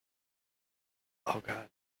Oh God.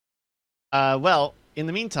 Well, in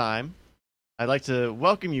the meantime, I'd like to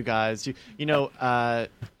welcome you guys to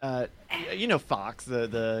Fox,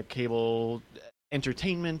 the cable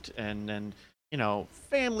entertainment and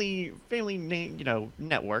family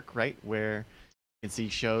network, right? Where you can see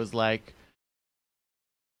shows like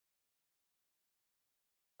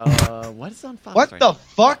what is on Fox? What the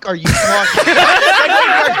fuck are you talking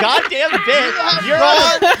about? Your goddamn bit.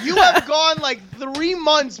 You have gone like 3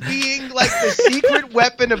 months being like the secret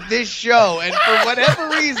weapon of this show, and for whatever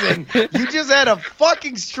reason, you just had a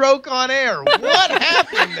fucking stroke on air. What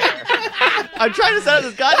happened there? I'm trying to set up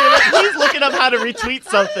this goddamn it. He's looking up how to retweet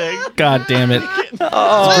something. God damn it.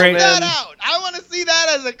 Oh, let that out. I want to see that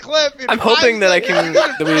as a clip. I'm hoping that we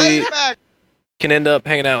can end up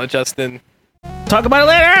hanging out with Justin. Talk about it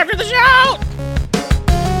later after the show!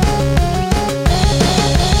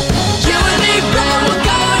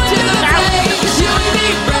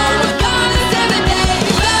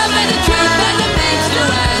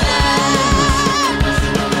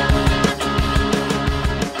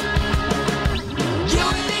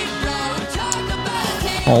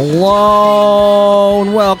 Hello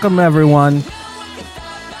and welcome everyone.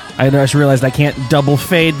 I just realized I can't double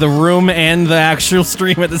fade the room and the actual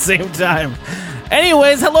stream at the same time.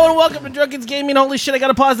 Anyways, hello and welcome to Drunken's Gaming. Holy shit, I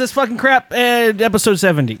gotta pause this fucking crap. Episode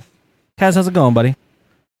 70. Kaz, how's it going, buddy?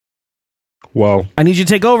 Well, I need you to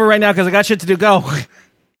take over right now because I got shit to do. Go.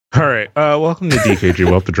 All right. Welcome to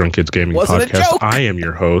DKG, Well, the Drunk Kids Gaming Podcast. I am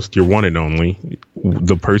your host, your one and only,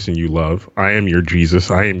 the person you love. I am your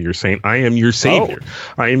Jesus. I am your saint. I am your savior.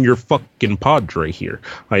 I am your fucking padre here.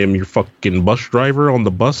 I am your fucking bus driver on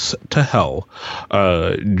the bus to hell.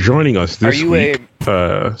 Joining us this week,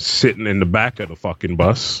 sitting in the back of the fucking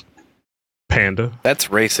bus, Panda. That's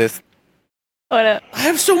racist. What up? I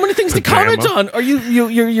have so many things to comment on. Are you're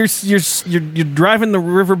driving the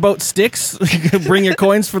riverboat Styx? Bring your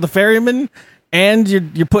coins for the ferryman, and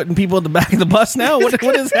you're putting people in the back of the bus now.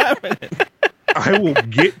 What is happening? I will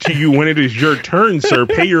get to you when it is your turn, sir.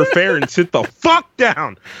 Pay your fare and sit the fuck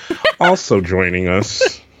down. Also joining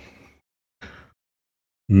us,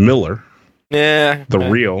 Miller. Yeah, the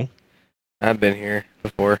real. I've been here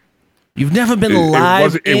before. You've never been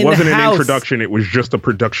live It wasn't an introduction. It was just a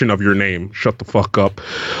production of your name. Shut the fuck up.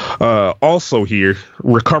 Also here,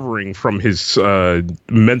 recovering from his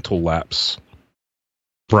mental lapse,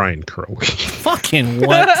 Brian Curley. Fucking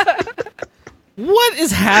what? What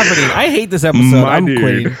is happening? I hate this episode. I'm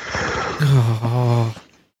quitting.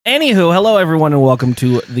 Anywho, hello everyone and welcome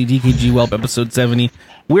to the DKG Whelp episode 70.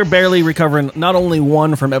 We're barely recovering not only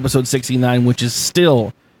one from episode 69, which is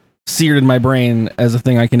still seared in my brain as a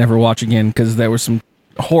thing I can never watch again because there was some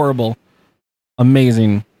horrible,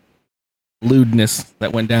 amazing lewdness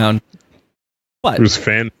that went down. But it was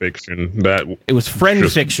fan fiction. It was friend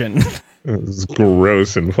fiction. It was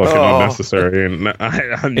gross and fucking unnecessary, and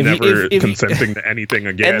I'm never consenting to anything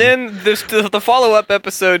again. And then the follow-up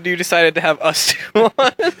episode, you decided to have us do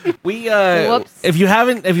one. We if you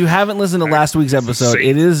haven't listened to last week's episode,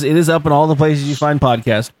 it is up in all the places you find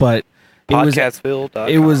podcasts, but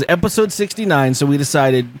it was episode 69, so we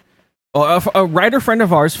decided a writer friend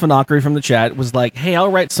of ours, Fanakri from the chat, was like, hey,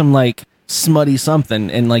 I'll write some like smutty something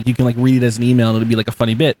and like you can like read it as an email and it'll be like a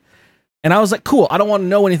funny bit. And I was like, cool, I don't want to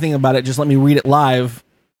know anything about it, just let me read it live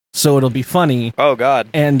so it'll be funny. Oh god.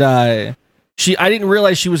 And I didn't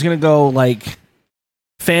realize she was gonna go like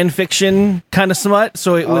fan fiction kind of smut,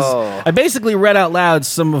 so it was I basically read out loud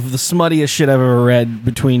some of the smuttiest shit I've ever read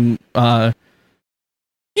between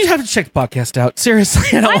you have to check the podcast out.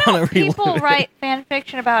 Seriously, I don't want to relive people write fan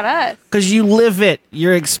fiction about us? Because you live it.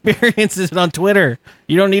 Your experience is on Twitter.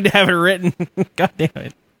 You don't need to have it written. God damn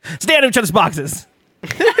it. Stay out of each other's boxes.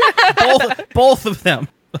 both of them.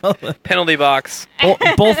 Penalty box.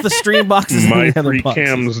 Both the stream boxes and the other boxes.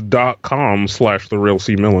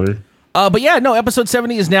 myfreecams.com/TheRealCMiller. But yeah, no, episode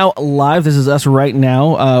 70 is now live. This is us right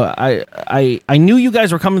now. I knew you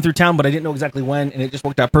guys were coming through town, but I didn't know exactly when, and it just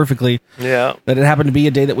worked out perfectly. Yeah. That it happened to be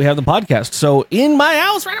a day that we have the podcast. So in my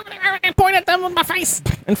house, right over there, I point at them with my face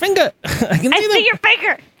and finger. I see your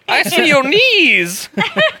finger. I see your knees.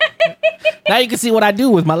 Now you can see what I do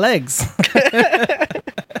with my legs.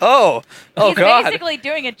 Oh He's god. basically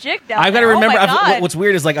doing a jig down I've got to there. remember. Oh my God. What's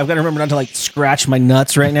weird is like I've got to remember not to like scratch my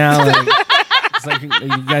nuts right now. Like, it's like you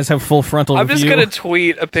guys have full frontal I'm just view. gonna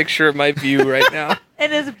tweet a picture of my view right now.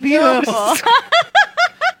 It is beautiful.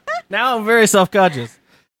 Now I'm very self-conscious.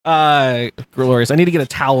 Glorious. I need to get a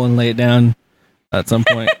towel and lay it down at some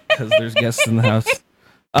point because there's guests in the house.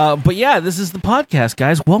 But yeah, this is the podcast,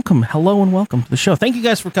 guys. Welcome, hello, and welcome to the show. Thank you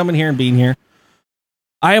guys for coming here and being here.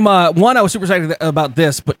 I am one, I was super excited about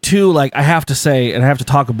this, but two, like I have to say, and I have to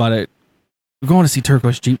talk about it. We're going to see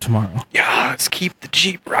Turquoise Jeep tomorrow. Yeah, let's keep the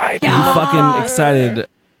Jeep ride. I'm fucking excited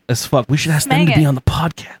as fuck. We should ask them to be on the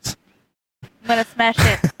podcast. I'm gonna smash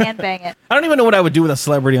it and bang it. I don't even know what I would do with a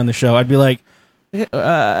celebrity on the show. I'd be like, we're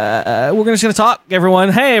just gonna talk, everyone.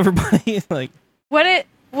 Hey, everybody. Like, what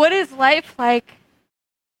is life like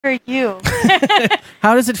for you?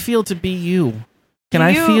 How does it feel to be you? Can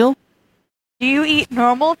I feel? Do you eat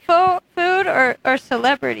normal food or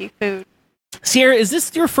celebrity food? Sierra, is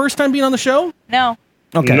this your first time being on the show? No.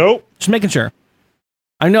 Okay. Nope. Just making sure.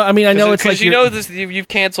 I know it's like you know this. You've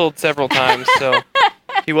canceled several times, so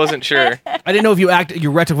he wasn't sure. I didn't know if you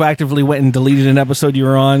retroactively went and deleted an episode you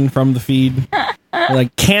were on from the feed.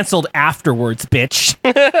 Like canceled afterwards, bitch.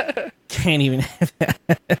 Can't even.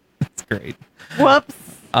 That's great. Whoops.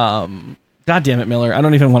 God damn it, Miller. I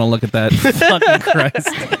don't even want to look at that. Fucking Christ.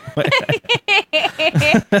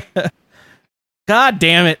 God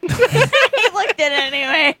damn it. He looked at it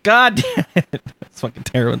anyway. God damn it. That's fucking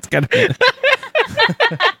terrible. It's gotta be.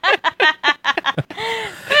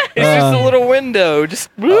 It's just a little window. Just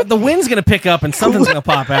the wind's gonna pick up and something's gonna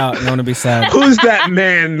pop out and I'm gonna be sad. Who's that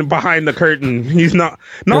man behind the curtain? He's not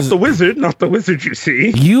the wizard you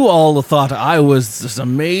see. You all thought I was this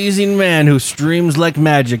amazing man who streams like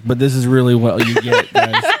magic, but this is really what you get,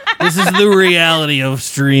 guys. This is the reality of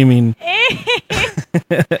streaming.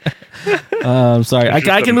 I'm sorry.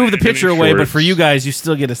 I can move the picture away, but for you guys, you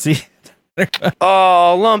still get to see it.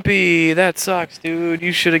 Oh, Lumpy, that sucks, dude.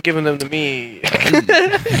 You should have given them to me.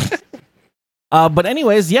 But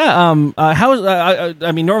anyways, yeah. I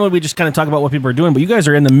mean, normally we just kind of talk about what people are doing, but you guys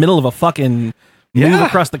are in the middle of a fucking move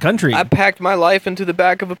across the country. I packed my life into the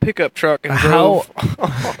back of a pickup truck and drove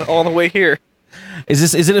all the way here.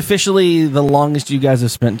 Is it officially the longest you guys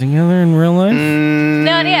have spent together in real life?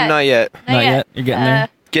 Not yet. Not yet. Not yet. You're getting there.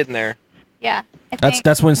 Getting there. Yeah.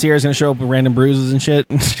 That's when Sierra's gonna show up with random bruises and shit.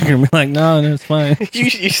 And she's gonna be like, no, it's fine. you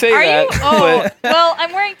say Are that. you? Oh, well,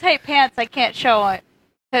 I'm wearing tight pants. I can't show it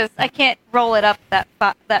because I can't roll it up that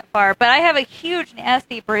far. But I have a huge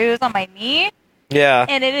nasty bruise on my knee. Yeah.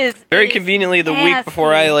 And it is very conveniently the week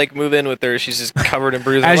before I move in with her, she's just covered in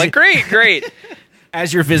bruises. I'm like, great.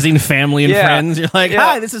 As you're visiting family and friends, you're like,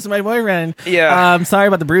 hi, this is my boyfriend. Yeah. I'm sorry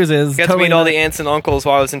about the bruises. Got to meet all the aunts and uncles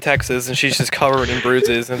while I was in Texas, and she's just covered in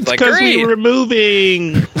bruises. And it's like, because great. we were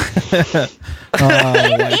moving.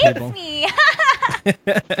 Me.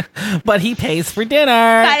 But he pays for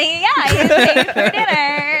dinner. He paid for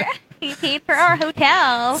dinner. He paid for our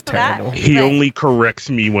hotel. So he only corrects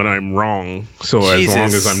me when I'm wrong. So as long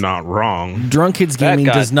as I'm not wrong. Drunk Kids Gaming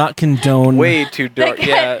does not condone way too dark.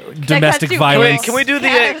 Domestic violence. Can we do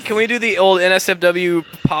the old NSFW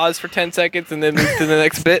pause for 10 seconds and then move to the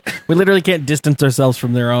next bit? We literally can't distance ourselves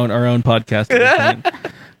from our own podcast.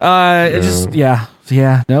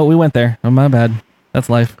 No, we went there. Oh, my bad. That's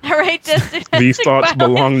life. All right, these thoughts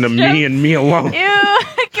belong to me and me alone. Ew,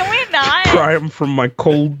 can we not? Pry them from my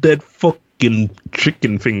cold, dead fucking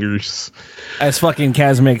chicken fingers. As fucking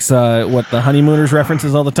Kaz makes the Honeymooners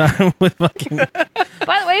references all the time with fucking.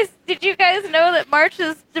 By the way, did you guys know that March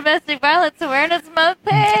is Domestic Violence Awareness Month?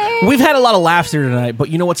 Hey? We've had a lot of laughs here tonight, but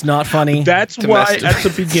you know what's not funny? That's why at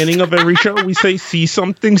the beginning of every show we say, see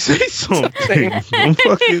something, say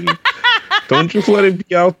something. Don't just let it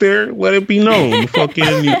be out there. Let it be known.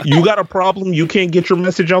 Fucking, you got a problem. You can't get your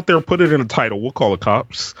message out there. Put it in a title. We'll call the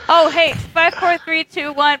cops. Oh, hey, 5, 4, 3,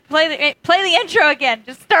 2, 1. Play the intro again.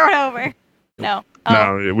 Just start over. No.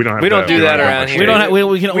 No, we don't have. We don't do that around here. We don't have. We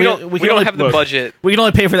don't have the budget. We can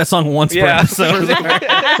only pay for that song once per episode.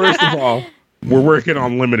 First of all, we're working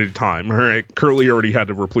on limited time. All right, Curly already had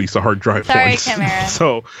to replace the hard drive once,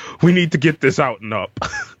 so we need to get this out and up.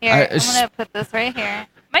 Here, I'm gonna put this right here.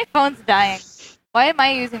 My phone's dying. Why am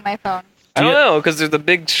I using my phone? I don't know, because there's a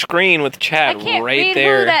big screen with chat right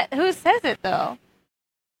there. Who says it though?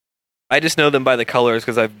 I just know them by the colors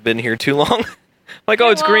because I've been here too long. Like,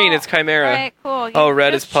 it's green, it's Chimera. All right, cool.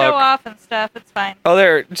 Red is Puck. Show off and stuff. It's fine. Oh,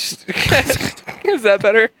 there. Is that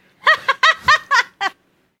better?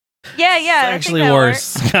 Yeah. It's actually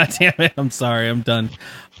worse. God damn it! I'm sorry. I'm done.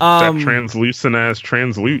 That translucent as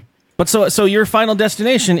translute. But so your final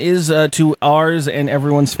destination is to ours and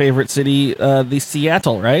everyone's favorite city, the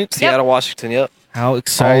Seattle, right? Seattle, Washington. Yep. How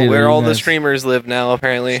excited! Where all the streamers live now,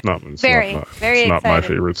 apparently. It's not my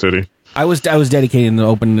favorite city. I was dedicating the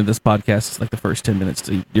opening of this podcast, like the first 10 minutes,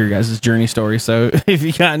 to your guys' journey story. So if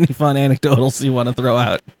you got any fun anecdotals you want to throw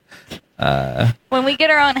out, when we get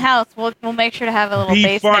our own house, we'll make sure to have a little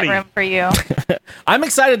basement room for you. I'm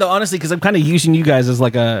excited though, honestly, because I'm kind of using you guys as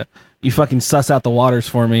like you fucking suss out the waters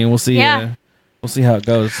for me, and we'll see. Yeah. We'll see how it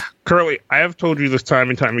goes. Curly, I have told you this time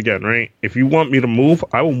and time again, right? If you want me to move,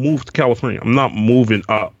 I will move to California. I'm not moving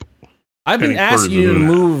up. I've been asking you to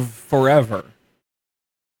move forever.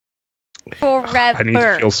 Forever. I need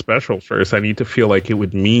to feel special first. I need to feel like it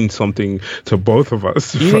would mean something to both of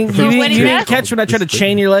us. You didn't catch when I tried to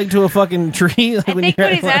chain your leg to a fucking tree? Like I think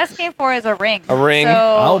what he's asking for is a ring. A ring? So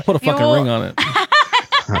I'll put a fucking ring on it.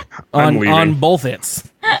 on both its.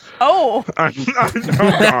 Oh. I'm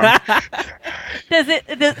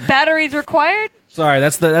Does batteries required? Sorry,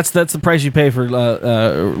 that's the price you pay for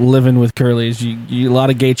living with Curly. Is a lot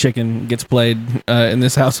of gay chicken gets played in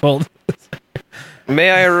this household.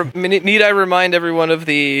 Need I remind everyone of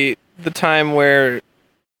the time where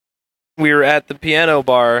we were at the piano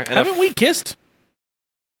bar? And Haven't we kissed?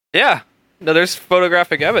 Yeah. No, there's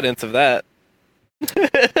photographic evidence of that.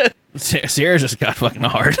 Sierra just got fucking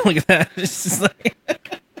hard. Look at that. It's just like...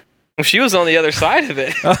 She was on the other side of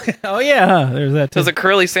it. Oh yeah, there's that too. It was a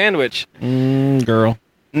curly sandwich. Girl.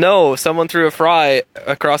 No, someone threw a fry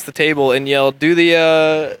across the table and yelled, "Do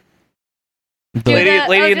the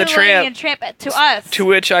Lady in the Tramp to us." To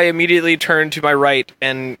which I immediately turned to my right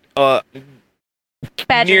and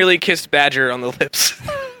nearly kissed Badger on the lips.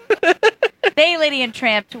 They Lady and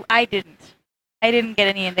Tramp. I didn't. I didn't get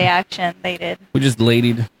any into action. They did. We just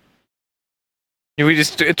ladied. We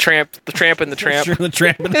just tramped the tramp and the tramp. The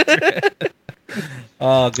tramp and the tramp.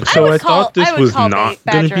 Oh, good. So I thought this was not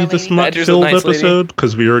going to be the smut-filled episode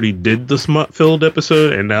because we already did the smut-filled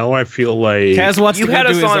episode, and now I feel like Kaz wants you to had go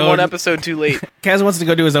us do his on own... one episode too late. Kaz wants to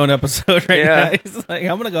go do his own episode right now. He's like,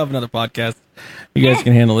 I'm going to go have another podcast. You guys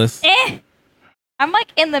can handle this. I'm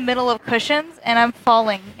like in the middle of cushions, and I'm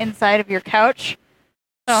falling inside of your couch.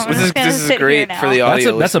 So this is great for the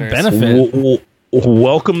audio. That's a benefit.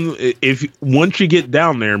 Welcome. If once you get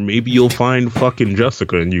down there, maybe you'll find fucking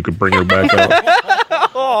Jessica and you could bring her back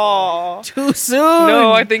up. Too soon.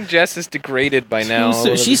 No, I think Jess is degraded by now.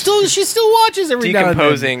 She still watches every now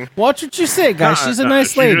and then. Watch what you say, guys. She's a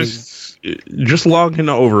nice lady. Just log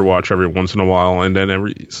into Overwatch every once in a while, and then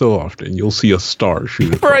every so often you'll see a star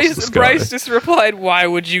shoot across the sky. Bryce just replied, "Why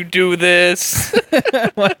would you do this?"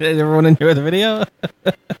 What, did everyone enjoy the video?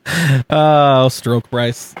 Oh, stroke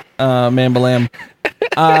Bryce. Man balam.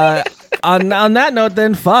 On that note,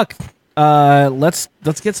 then fuck. Let's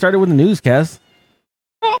get started with the news, Kaz.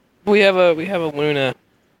 We have a Luna.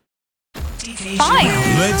 Fine.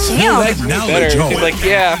 Let's hear that knowledge. She's like,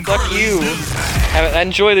 yeah, fuck you.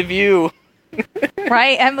 Enjoy the view.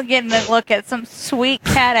 Right? I'm getting a look at some sweet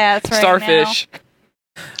cat ass right Starfish.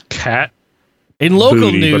 now. Cat. In local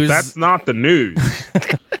booty, news. But that's not the news.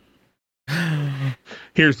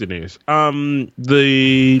 Here's the news.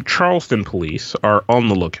 The Charleston police are on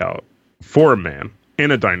the lookout for a man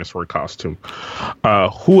in a dinosaur costume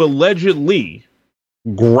who allegedly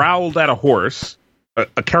growled at a horse,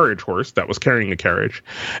 a carriage horse that was carrying a carriage,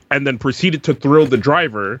 and then proceeded to throw the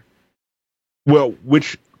driver,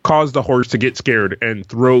 which caused the horse to get scared and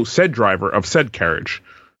throw said driver of said carriage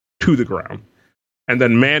to the ground. And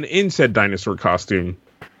then man in said dinosaur costume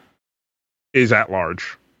is at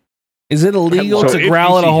large. Is it illegal to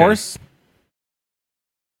growl at a horse?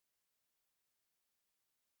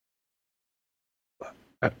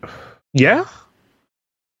 Yeah,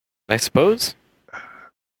 I suppose.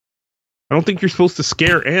 I don't think you're supposed to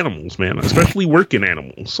scare animals, man, especially working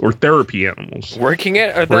animals or therapy animals. Working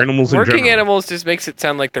animals just makes it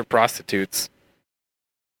sound like they're prostitutes.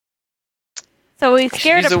 So we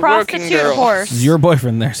scared a prostitute horse. Your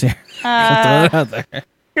boyfriend there, Sarah. Throw it out there.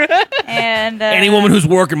 And any woman who's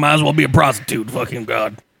working might as well be a prostitute. Fucking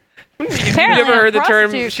God. You've never heard the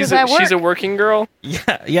term? She's a working girl.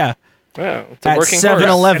 Yeah. Wow, it's a working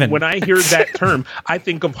 7-Eleven. When I hear that term, I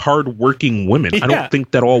think of hard-working women. I don't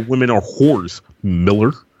think that all women are whores,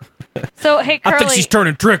 Miller. So, hey, Curly. I think she's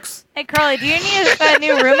turning tricks. Hey, Curly, do you need a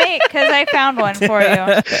new roommate? Because I found one for you.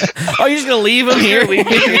 Oh, you're just going to leave him here?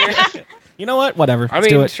 You know what? Whatever. I Let's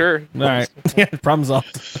do it. Sure. All right. Problem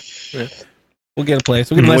solved. We'll get a place.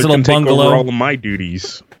 We'll get a nice little bungalow. Take over all of my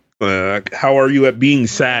duties. How are you at being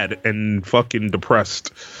sad and fucking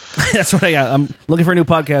depressed? That's what I got. I'm looking for a new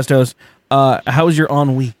podcast host. How is your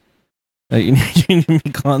ennui? You need to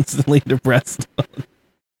be constantly depressed.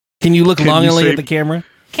 Can you look longingly at the camera?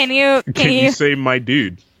 Can you say my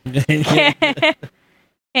dude? Can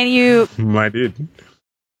you? My dude.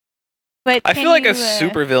 But I feel like a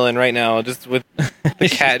supervillain right now, just with the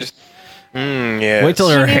cat. Just yeah. Wait till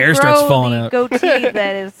her hair starts falling out. Goatee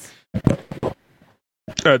that is.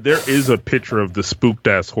 There is a picture of the spooked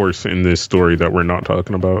ass horse in this story that we're not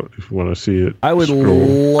talking about. If you want to see it, I would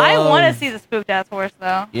I want to see the spooked ass horse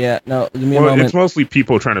though. Yeah, no. Give me a moment. It's mostly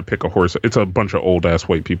people trying to pick a horse. It's a bunch of old ass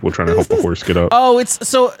white people trying to help a horse get up. Oh, it's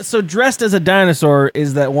so dressed as a dinosaur.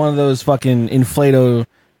 Is that one of those fucking Inflato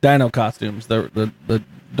dino costumes? The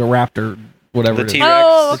raptor, whatever the it is. T-Rex.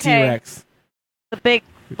 Oh, okay. The T-Rex. The big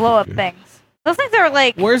blow-up things. Those things are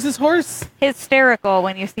like Where's this horse? hysterical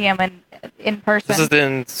when you see them in person. This is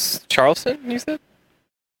in Charleston, you said?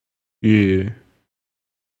 Yeah.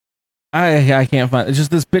 I can't find it. It's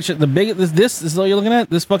just this picture. This is all you're looking at?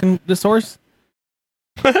 This horse?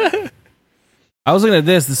 I was looking at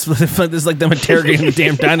this. This is like them interrogating the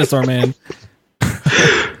damn dinosaur man.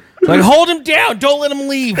 Like, hold him down. Don't let him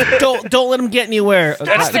leave. Don't let him get anywhere.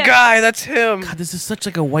 That's the guy. That's him. God, this is such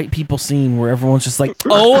like a white people scene where everyone's just like,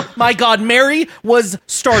 oh my God, Mary was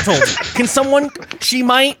startled. Can someone? She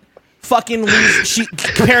might fucking lose.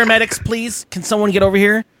 Paramedics, please. Can someone get over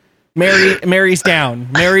here? Mary's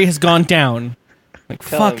down. Mary has gone down. Like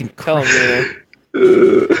tell him,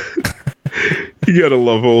 You gotta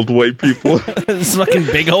love old white people. This fucking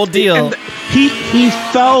big old deal. And he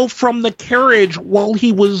fell from the carriage while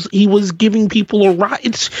he was giving people a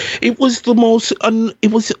ride. It was the most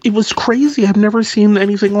it was crazy. I've never seen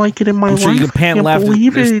anything like it in my life. You can pan left.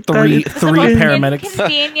 There's three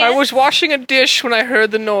paramedics. I was washing a dish when I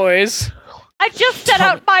heard the noise. I just set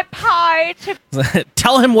out my pie to...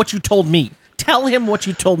 Tell him what you told me. Tell him what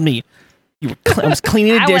you told me. I was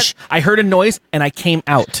cleaning a dish. I heard a noise, and I came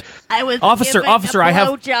out. I was officer. A I have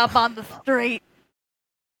blowjob on the street.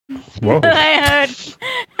 Whoa! I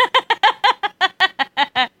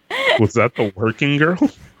heard. Was that the working girl?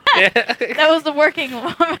 Yeah. That was the working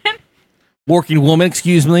woman. Working woman.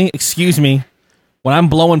 Excuse me. When I'm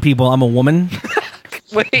blowing people, I'm a woman.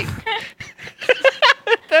 Wait.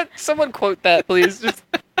 Someone quote that, please. Just...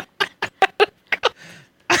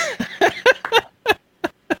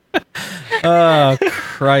 Oh,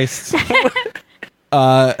 Christ.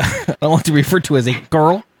 I want to refer to as a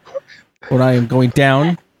girl when I am going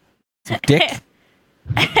down. Dick.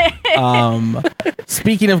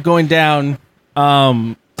 Speaking of going down,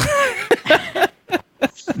 no,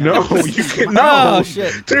 you can no. Oh,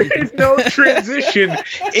 shit. There is no transition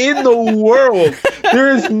in the world.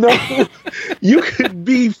 There is no. You could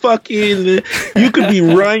be Ryan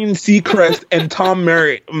Seacrest and Tom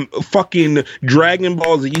Merritt, fucking Dragon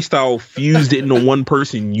Ball Z style fused into one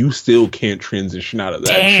person. You still can't transition out of that.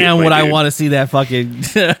 Damn, shit, would I want to see that fucking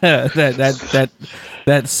that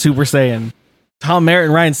Super Saiyan. Tom Merritt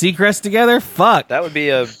and Ryan Seacrest together? Fuck. That would be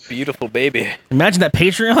a beautiful baby. Imagine that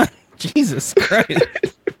Patreon. Jesus Christ.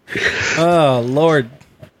 Oh, Lord.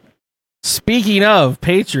 Speaking of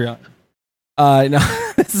Patreon. No,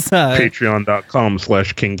 this is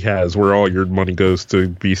Patreon.com/King Kaz, where all your money goes to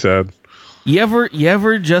be sad. You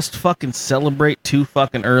ever just fucking celebrate too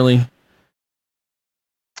fucking early?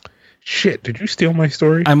 Shit, did you steal my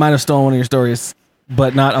story? I might have stolen one of your stories,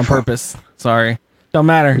 but not on purpose. Sorry. Don't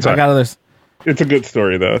matter. I got others. It's a good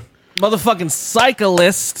story, though. Motherfucking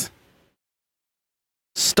cyclist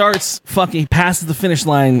passes the finish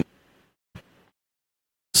line,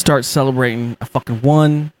 starts celebrating. I fucking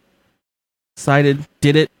won. Excited.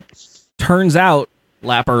 Did it. Turns out,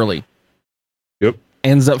 lap early. Yep.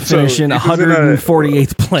 Ends up finishing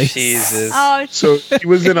 148th place. Jesus. Oh, so he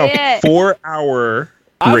was in a 4-hour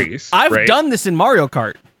race. I've done this in Mario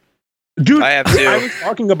Kart. Dude, I have too. I was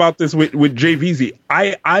talking about this with JVZ.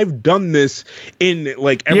 I've done this in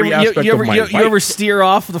like every aspect of my life. You ever steer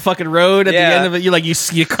off the fucking road at the end of it? You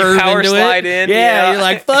curve power into slide it. in. Yeah, you're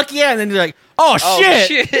like fuck yeah, and then you're like, oh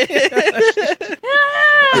shit.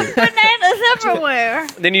 Bananas everywhere.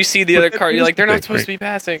 Then you see the other car. You're like, they're not supposed to be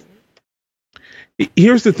passing.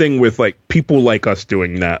 Here's the thing with like people like us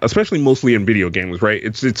doing that, especially mostly in video games, right?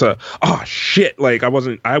 It's a shit. Like I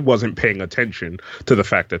wasn't paying attention to the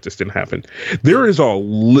fact that this didn't happen. There is a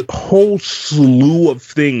whole slew of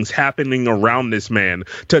things happening around this man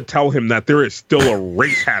to tell him that there is still a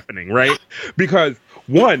race happening, right? Because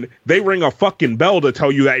one, they ring a fucking bell to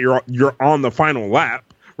tell you that you're on the final lap.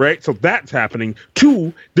 Right, so that's happening.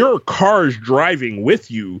 Two, there are cars driving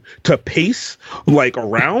with you to pace like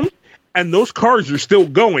around, and those cars are still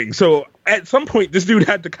going. So at some point, this dude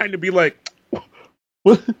had to kind of be like,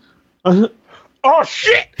 "What? Oh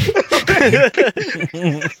shit!"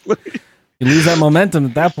 You lose that momentum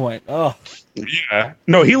at that point. Oh yeah,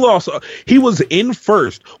 no, he lost. He was in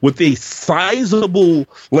first with a sizable,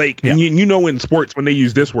 you know, in sports when they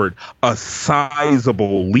use this word, a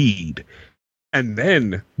sizable lead. And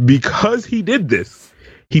then, because he did this,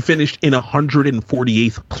 he finished in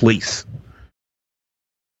 148th place.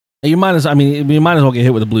 You might as well get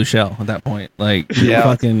hit with a blue shell at that point. Like,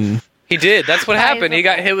 fucking. He did. That's what happened. He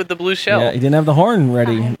got hit with the blue shell. Yeah, he didn't have the horn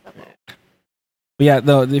ready. But yeah,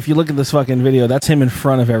 though, if you look at this fucking video, that's him in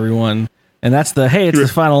front of everyone, and that's it's the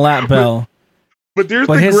final lap bell. But there's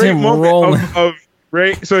the great moment of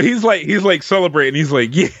right. So he's like celebrating. He's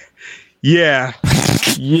like, yeah.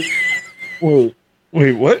 Yeah.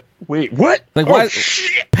 Wait, what? Wait, what? Like, why?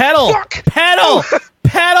 Shit. Pedal! Fuck. Pedal!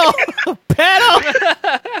 Pedal! Pedal!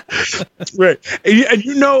 Right. And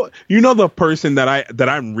you know the person that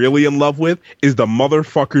I'm really in love with is the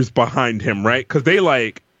motherfuckers behind him, right? Because they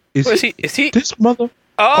like is he this mother?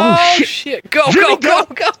 Oh shit! Go, Jimmy, go,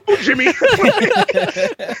 Jimmy!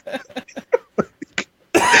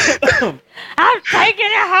 I'm taking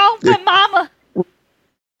it home to mama.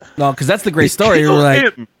 No, because that's the great story. We're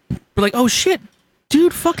like, oh shit,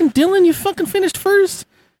 dude, fucking Dylan, you fucking finished first.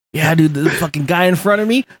 Yeah, dude, the fucking guy in front of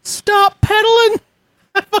me. Stop pedaling.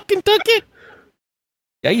 I fucking took it.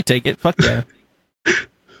 Yeah, you take it. Fuck yeah.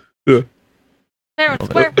 There,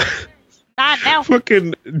 square. Not now.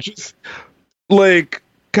 Fucking just like,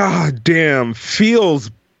 god damn,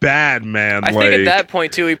 feels bad, man. I think at that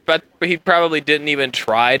point too, he probably didn't even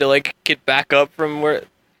try to like get back up from where.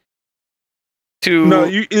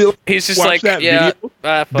 He's just like, yeah,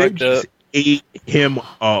 I fucked up. Ate him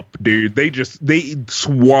up, dude. They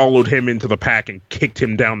swallowed him into the pack and kicked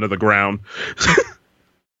him down to the ground.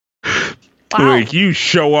 Wow. Like, you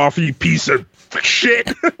show off, you piece of shit.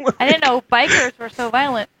 I didn't know bikers were so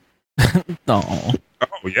violent. No.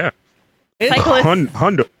 Oh yeah. Cyclists.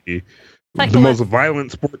 The most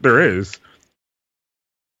violent sport there is.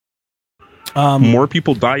 More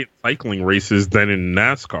people die in cycling races than in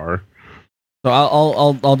NASCAR. So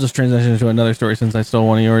I'll just transition to another story since I stole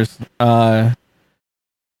one of yours.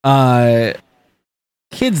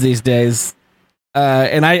 Kids these days,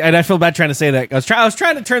 and I feel bad trying to say that. I was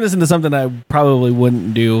trying to turn this into something I probably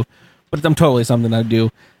wouldn't do, but I'm totally something I'd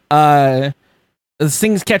do. This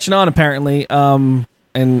thing's catching on apparently, and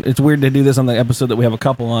it's weird to do this on the episode that we have a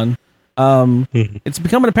couple on. It's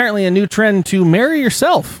becoming apparently a new trend to marry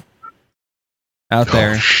yourself out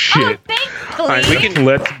there. Oh, shit.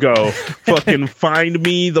 Let's go. Fucking find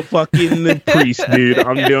me the fucking priest, dude.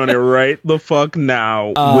 I'm doing it right the fuck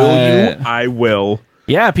now. Will you? I will.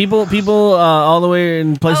 Yeah, people all the way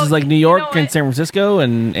in places like New York and San Francisco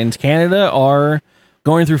and Canada are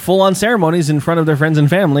going through full-on ceremonies in front of their friends and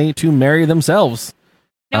family to marry themselves.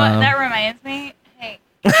 You know what? That reminds me. Hey.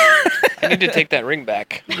 I need to take that ring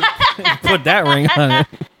back. Put that ring on it.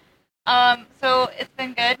 So it's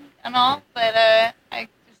been good and all, but I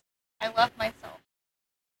love myself.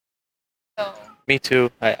 So. Me too.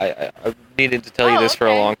 I needed to tell you this for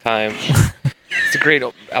a long time. It's a great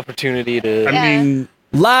opportunity to. I mean,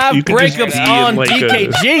 live breakups on like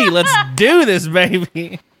DKG. Let's do this,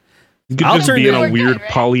 baby. You could just be in a weird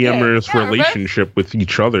polyamorous relationship with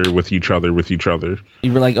each other.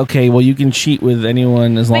 You were like, okay, well, you can cheat with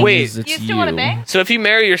anyone as long as it's you. Want to bang? So if you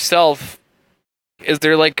marry yourself, is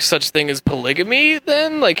there like such thing as polygamy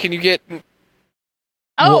then? Like, can you get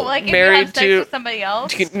like married if you have sex with somebody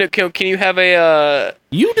else? Can you have a?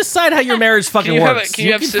 You decide how your marriage fucking works. Can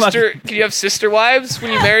you have sister wives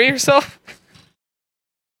when you marry yourself?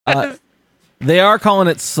 They are calling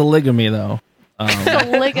it soligamy though.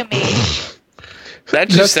 Soligamy. That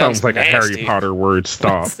just sounds like nasty. a Harry Potter word.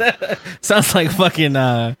 Stop. Sounds like fucking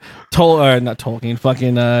not Tolkien.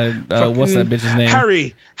 Fucking what's that bitch's name?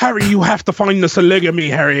 Harry, you have to find the soligamy,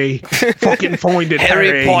 Harry. Fucking find it,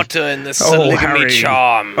 Harry Potter and the soligamy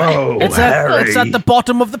charm. Oh, it's Harry. It's at the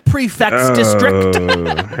bottom of the prefect's district.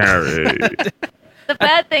 Harry. The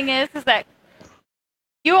bad thing is that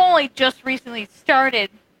you only just recently started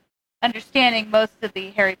understanding most of the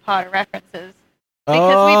Harry Potter references.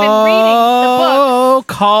 Because we've been reading the books.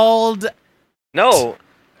 Called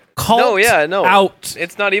out.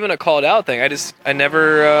 It's not even a called out thing. I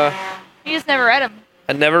never. You just never read them.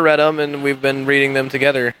 I never read them, and we've been reading them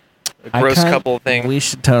together. A gross couple thing. We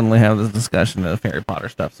should totally have this discussion of Harry Potter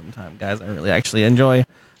stuff sometime, guys. I really actually enjoy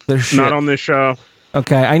their shit. Not on this show.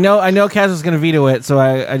 Okay, I know Kaz is going to veto it, so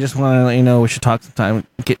I just want to let you know we should talk sometime.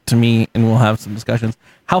 Get to me, and we'll have some discussions.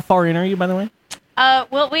 How far in are you, by the way?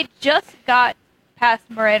 Well, we just got past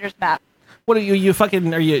Marauders Map. What are you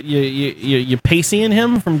fucking? Are you pacing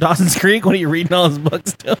him from Dawson's Creek? What are you reading all his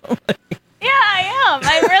books to him? Yeah, I am.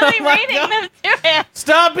 I'm really reading them to him.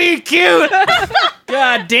 Stop being cute.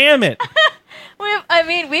 God damn it.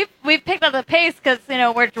 We've picked up the pace because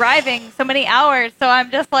we're driving so many hours. So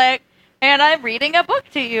I'm just like, and I'm reading a book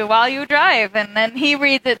to you while you drive, and then he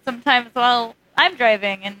reads it sometimes while I'm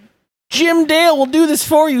driving. And Jim Dale will do this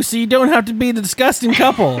for you, so you don't have to be the disgusting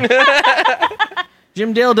couple.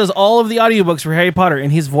 Jim Dale does all of the audiobooks for Harry Potter,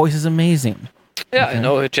 and his voice is amazing. Yeah, okay. I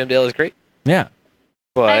know Jim Dale is great. Yeah.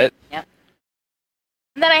 But... And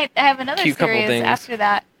then I have another series after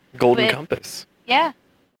that. Golden Compass. Yeah.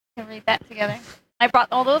 We can read that together. I brought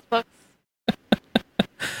all those books.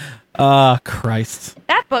 Christ.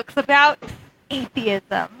 That book's about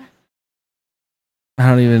atheism. I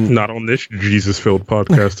don't even. Not on this Jesus-filled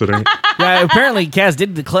podcast today. Yeah, apparently Kaz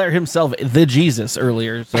did declare himself the Jesus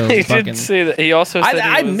earlier. So he did say that. He also said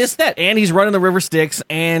I missed that. And he's running the River Styx,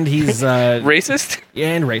 and he's racist. Yeah,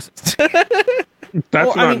 and racist.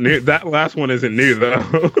 That's not new. That last one isn't new though.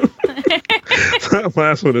 That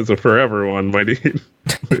last one is a forever one, my dude.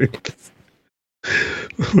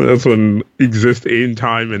 That's one exists in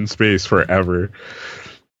time and space forever.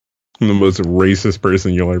 I'm the most racist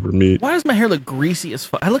person you'll ever meet. Why does my hair look greasy as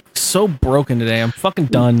fuck? I look so broken today. I'm fucking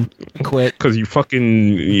done. Quit. Because you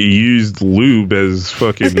fucking used lube as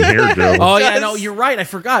fucking hair gel. Oh yeah, no, you're right. I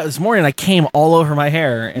forgot. This morning I came all over my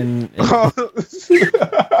hair and I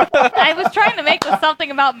was trying to make the something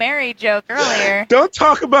about Mary joke earlier. Don't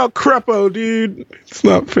talk about Crepo, dude. It's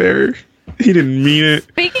not fair. He didn't mean it.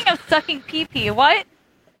 Speaking of sucking pee-pee, what?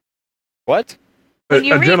 What? When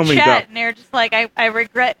you read chat and they're just like, I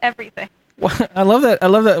regret everything. I love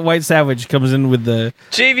that White Savage comes in with the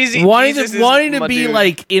JVZ wanting to be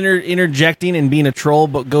like interjecting and being a troll,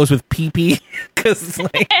 but goes with pee-pee because it's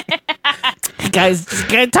like, hey guys, just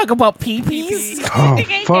gotta talk about pee-pees. Oh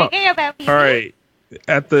fuck! All right,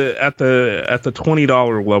 at the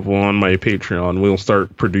 $20 level on my Patreon, we'll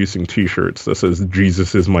start producing T-shirts that says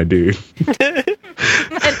 "Jesus is my dude."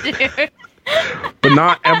 My dude. But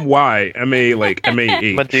not M-Y, M-A, like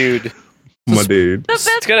M-A-H. My dude. My dude.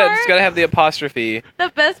 It's gotta have the apostrophe.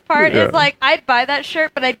 The best part is like, I'd buy that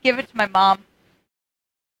shirt, but I'd give it to my mom.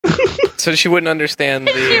 So she wouldn't understand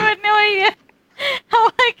the... She would no idea how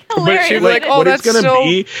like hilarious. But she'd be like, oh, what that's it's gonna so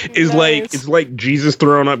be is nice. like, it's like Jesus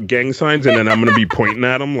throwing up gang signs, and then I'm gonna be pointing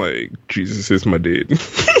at him like, Jesus is my dude.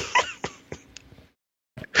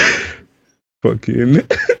 Fucking...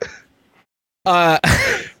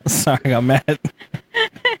 Sorry, I got mad.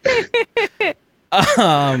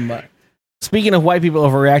 Speaking of white people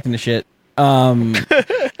overreacting to shit, you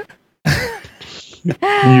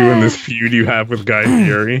and this feud you have with Guy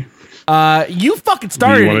Fieri. You fucking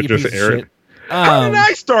started. Do you want to just air it? How did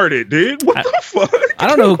I start it, dude? What the fuck? I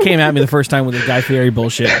don't know who came at me the first time with the Guy Fieri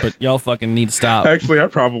bullshit, but y'all fucking need to stop. Actually, I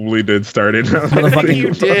probably did start it.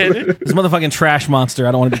 You did. This motherfucking trash monster.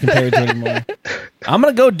 I don't want to be compared to anymore. I'm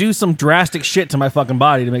gonna go do some drastic shit to my fucking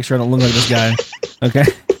body to make sure I don't look like this guy. Okay.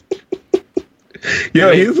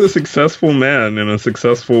 Yeah, he's a successful man in a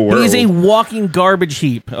successful world. He's a walking garbage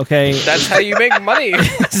heap, okay? That's how you make money.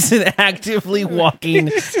 He's an actively walking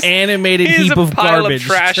animated heap of pile garbage. Of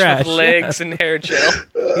trash with legs and hair gel.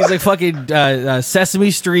 He's like fucking Sesame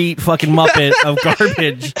Street fucking Muppet of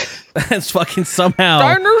garbage. That's fucking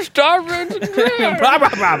somehow.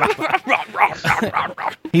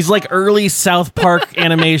 He's like early South Park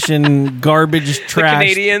animation garbage trash.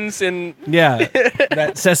 The Canadians and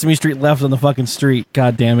that Sesame Street left on the fucking street.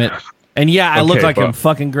 God damn it! And I look like him.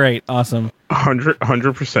 Fucking great, awesome.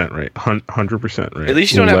 100% right. 100% right. At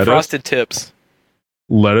least you don't have frosted tips.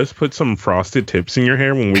 Let us put some frosted tips in your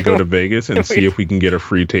hair when we go to Vegas and see if we can get a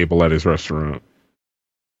free table at his restaurant.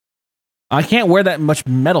 I can't wear that much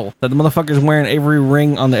metal. That the motherfucker's wearing every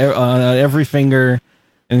ring on every finger,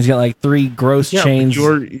 and he's got like 3 gross chains.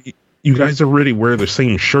 You guys already wear the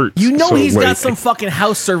same shirt. You know he's got some fucking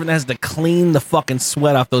house servant that has to clean the fucking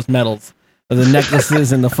sweat off those medals, the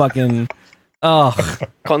necklaces and the fucking. Oh,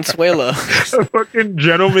 Consuela. A fucking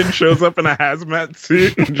gentleman shows up in a hazmat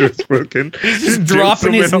suit and just fucking. He's just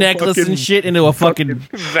dropping his necklace and shit into a fucking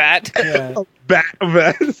vat. Yeah. A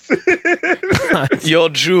vest. Your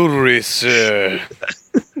jewelry, sir.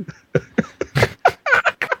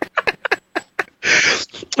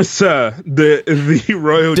 Sir, the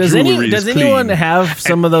royal jewelry. Does anyone have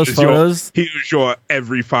some of those photos? Here's your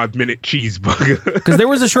every 5-minute cheeseburger. Because there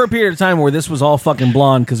was a short period of time where this was all fucking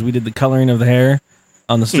blonde because we did the coloring of the hair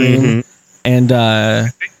on the stream, and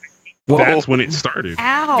that's when it started.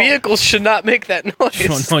 Ow. Vehicles should not make that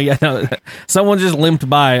noise. No. Someone just limped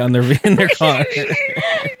by in their car.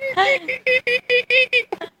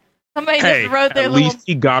 Somebody just rode their at least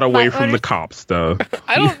he got away from the cops, though.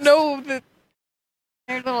 I don't know that.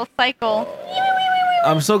 Their little cycle.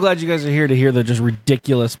 I'm so glad you guys are here to hear the just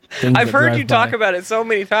ridiculous things. I've heard you talk about it so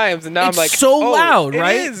many times, and now it's I'm like, so loud,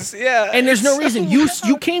 right? It is, yeah. And there's no reason. You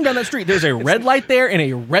came down that street. There's a red light there and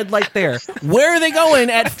a red light there. Where are they going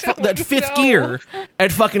at fifth gear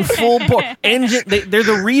at fucking full bore engine? They're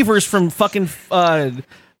the Reavers from fucking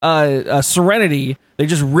Serenity. They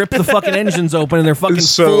just rip the fucking engines open and they're fucking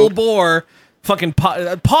full bore fucking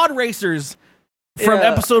pod racers. From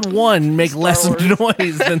episode 1, make less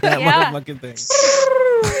noise than that motherfucking thing.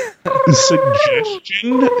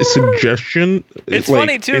 Suggestion. It's like,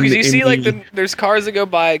 funny too because you see like there's cars that go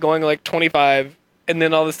by going like 25, and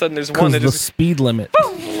then all of a sudden there's one that the speed limit.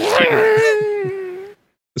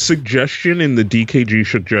 suggestion in the DKG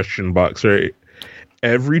suggestion box, right?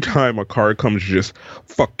 Every time a car comes just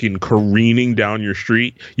fucking careening down your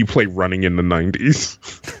street, you play Running in the 90s.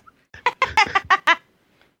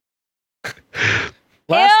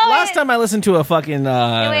 Last time I listened to a fucking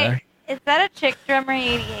wait, is that a Chick Drummer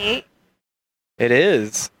 88? It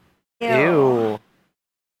is. Ew.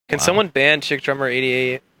 Can someone ban Chick Drummer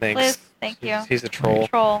 88? Thanks. Liz, thank you. He's a troll.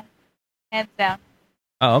 Troll. Hands down.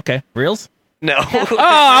 Oh, okay. Reels? No. Oh,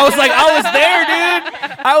 I was there, dude.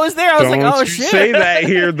 I was there. I was like, oh shit. Say that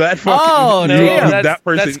here. That fucking. Oh, damn. That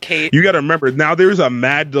person. That's Kate. You got to remember. Now there's a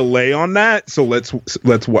mad delay on that, so let's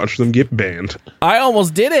watch them get banned. I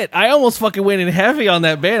almost did it. I almost fucking went in heavy on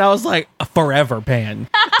that ban. I was like, a forever ban.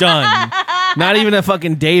 Done. Not even a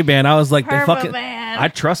fucking day ban. I was like, the fucking. I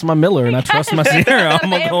trust my Miller and I trust my Sierra.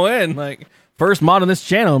 I'm gonna go in like. First mod on this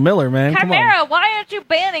channel, Miller, man. Chimera, come on. why aren't you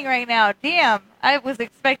banning right now? Damn, I was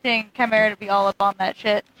expecting Chimera to be all up on that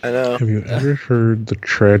shit. I know. Have you ever heard the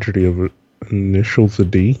tragedy of Initials a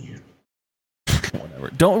D?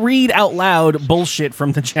 Whatever. Don't read out loud bullshit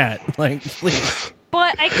from the chat, like please.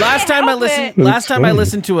 But I can't last time I help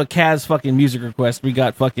listened to a Kaz fucking music request, we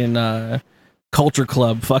got fucking Culture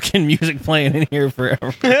Club fucking music playing in here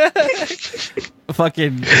forever.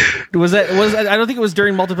 Fucking was that I don't think it was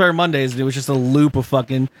during Multiplayer Mondays. It was just a loop of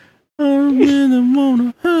fucking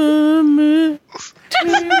wanna hurt me,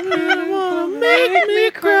 wanna make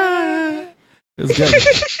me cry. It was good.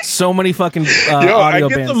 So many fucking audio I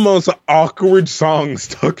get bands. the most awkward songs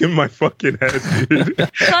stuck in my fucking head, dude.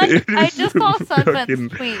 I just saw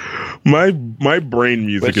Sunfen's tweet. My brain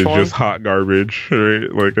music is just hot garbage,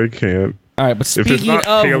 right? Like I can't. All right, but speaking if it's not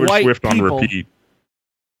of Taylor white Swift people, on repeat.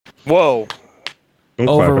 Whoa.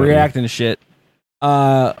 Overreacting to shit.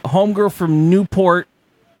 Homegirl from Newport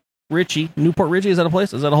Richie. Newport Richie, is that a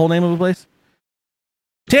place? Is that a whole name of a place?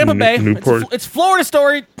 Tampa Bay. It's Florida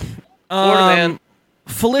story. Florida man.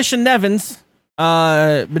 Felicia Nevins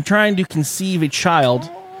been trying to conceive a child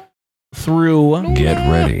through. Get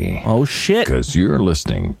ready. Oh shit. Because you're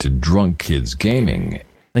listening to Drunk Kids Gaming.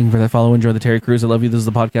 Thank you for that follow. Enjoy the Terry Crews. I love you. This is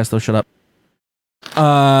the podcast, though. Shut up.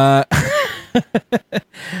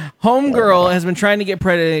 Homegirl has been trying to get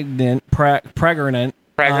pregnant. Pregnant.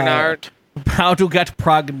 How to get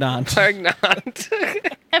pregnant.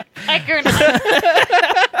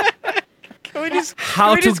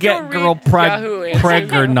 How to get girl pregnant.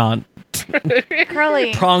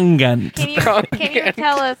 Curly. Pregnant. Can you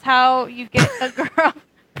tell us how you get a girl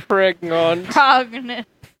pregnant?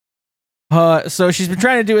 So she's been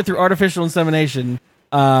trying to do it through artificial insemination.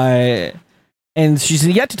 And she's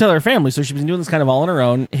yet to tell her family, so she's been doing this kind of all on her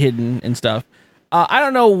own, hidden and stuff. I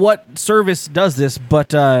don't know what service does this,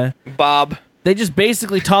 but Bob. They just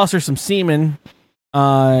basically toss her some semen,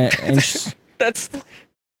 and so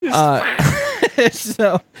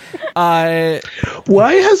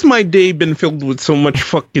why has my day been filled with so much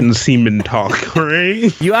fucking semen talk?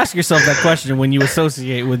 Right? You ask yourself that question when you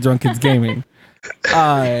associate with Drunk Kids Gaming.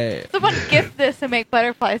 Someone gift this and make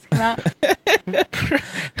butterflies come out.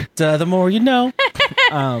 The more you know.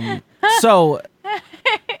 So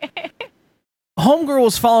Homegirl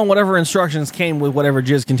was following whatever instructions came with whatever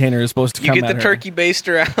jizz container is supposed to come out. You get the turkey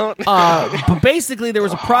baster out. But basically there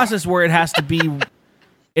was a process where it has to be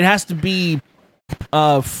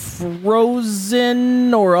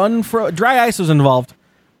frozen or unfrozen. Dry ice was involved.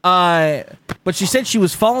 But she said she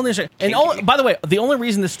was following this. And by the way, the only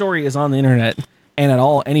reason this story is on the internet and at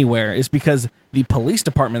all anywhere is because the police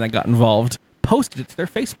department that got involved posted it to their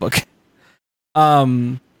Facebook.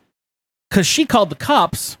 Because she called the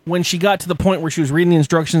cops when she got to the point where she was reading the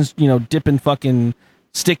instructions, dipping fucking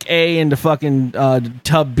stick A into fucking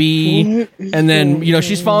tub B. And then,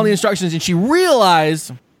 she's following the instructions and she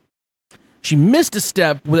realized she missed a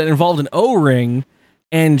step that involved an O-ring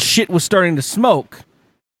and shit was starting to smoke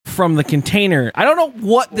from the container. I don't know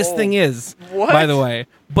what this thing is, by the way,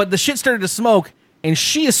 but the shit started to smoke and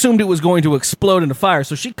she assumed it was going to explode into fire.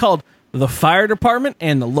 So she called the fire department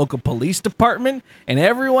and the local police department and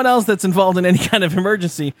everyone else that's involved in any kind of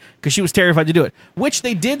emergency because she was terrified to do it, which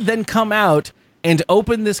they did then come out and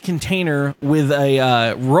open this container with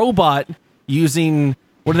a robot using,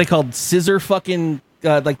 what are they called? Scissor fucking,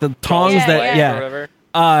 like the tongs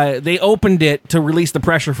they opened it to release the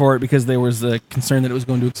pressure for it because there was a concern that it was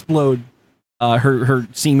going to explode her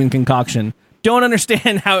semen concoction. Don't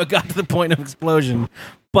understand how it got to the point of explosion.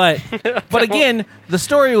 But again, the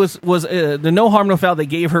story was the no harm, no foul. They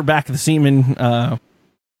gave her back the semen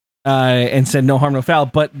and said no harm, no foul.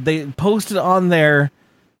 But they posted on their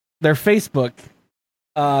Facebook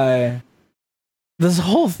this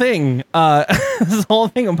whole thing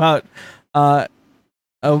about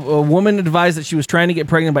A woman advised that she was trying to get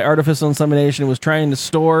pregnant by artificial insemination, was trying to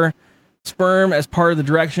store sperm as part of the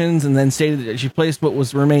directions, and then stated that she placed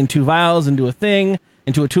what remained 2 vials into a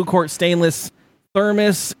 2-quart stainless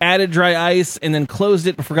thermos, added dry ice, and then closed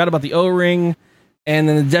it, but forgot about the O-ring. And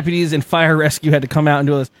then the deputies and fire rescue had to come out and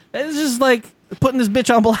do this. It's just like putting this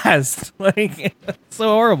bitch on blast. Like, it's so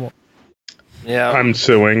horrible. Yeah, I'm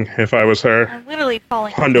suing if I was her. I'm literally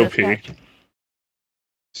falling. Hundo P.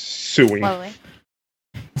 Suing. Slowly.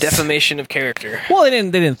 Defamation of character. Well, they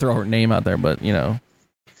didn't throw her name out there, but you know.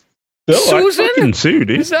 Susan, I fucking sued,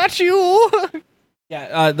 dude. Is that you?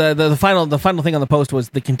 Yeah. The final thing on the post was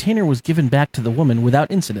the container was given back to the woman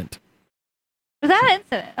without incident. Without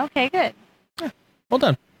incident. Okay, good. Yeah, well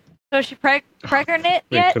done. So is she pregnant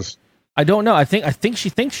yet? I don't know. I think she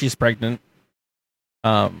thinks she's pregnant.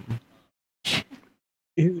 Oh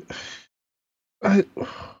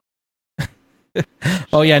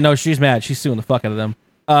yeah, no, she's mad. She's suing the fuck out of them.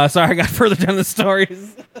 Sorry, I got further down the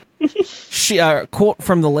stories. She quote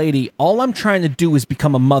from the lady: "All I'm trying to do is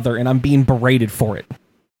become a mother, and I'm being berated for it."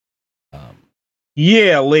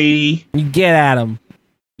 Yeah, lady. You get at him.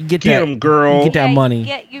 You get him, girl. You get that money.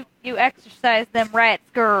 Yeah, you exercise them rights,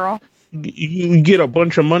 girl. You get a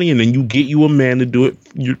bunch of money, and then you get you a man to do it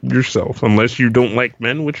yourself. Unless you don't like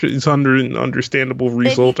men, which is under an understandable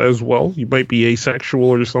result as well. You might be asexual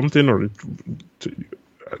or something, or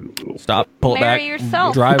stop, pull it back, marry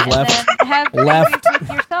yourself, drive left, and have left. with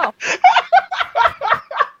yourself.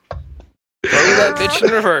 Throw that bitch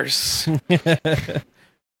in reverse.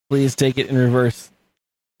 Please take it in reverse.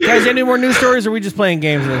 Guys, any more news stories, or are we just playing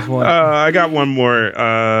games in this one? I got one more.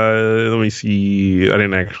 Let me see. I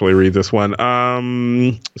didn't actually read this one.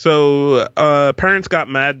 So parents got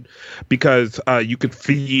mad because you could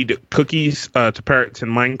feed cookies to parrots in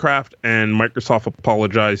Minecraft, and Microsoft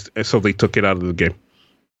apologized, so they took it out of the game.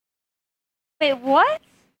 Wait, what?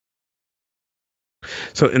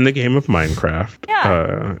 So in the game of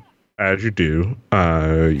Minecraft, as you do,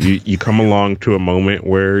 you come along to a moment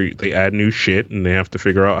where they add new shit and they have to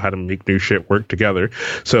figure out how to make new shit work together.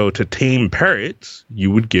 So to tame parrots,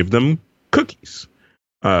 you would give them cookies.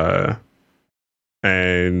 And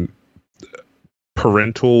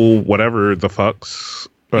parental whatever the fucks,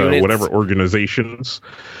 whatever organizations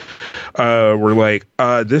were like,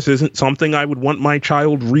 this isn't something I would want my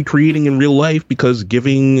child recreating in real life, because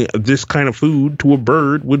giving this kind of food to a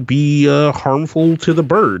bird would be harmful to the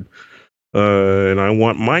bird. And I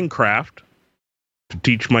want Minecraft to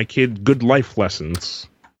teach my kid good life lessons.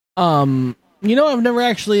 You know, I've never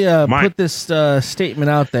actually put this statement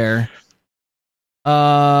out there.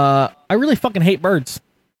 I really fucking hate birds.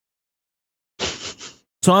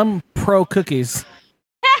 So I'm pro cookies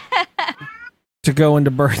to go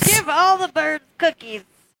into birds. Give all the birds cookies.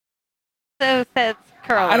 So says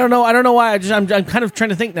Curly. I don't know why. I'm kind of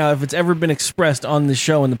trying to think now if it's ever been expressed on the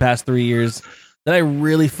show in the past 3 years that I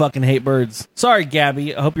really fucking hate birds. Sorry,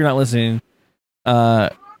 Gabby. I hope you're not listening. Yeah,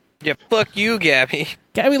 fuck you, Gabby.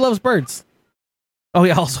 Gabby loves birds. Oh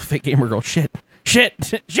yeah, also fake gamer girl. Shit.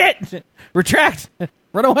 Retract.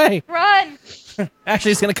 Run away. Run.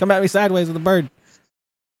 Actually, it's gonna come at me sideways with a bird.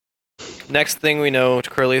 Next thing we know,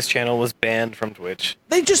 Curly's channel was banned from Twitch.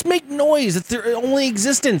 They just make noise. It's their only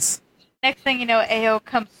existence. Next thing you know, AO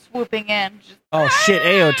comes swooping in. Just, oh shit,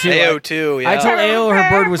 AO too. AO too, yeah. I told AO her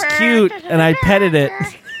bird was cute, and I petted it.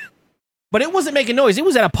 But it wasn't making noise. It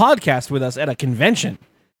was at a podcast with us at a convention.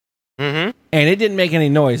 Mm-hmm. And it didn't make any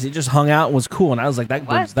noise. It just hung out and was cool. And I was like, that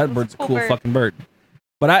bird's a cool fucking bird.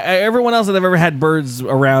 But everyone else that I've ever had birds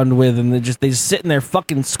around with, and they just sit in their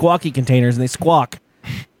fucking squawky containers and they squawk.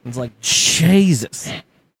 It's like, Jesus.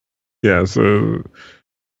 Yeah, so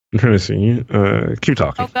I'm trying to see. Keep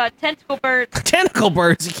talking. oh god, tentacle birds. Tentacle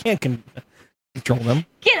birds, you can't control them.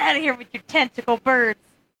 Get out of here with your tentacle birds.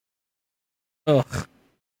 Ugh.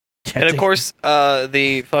 And of course,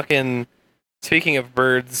 the fucking, speaking of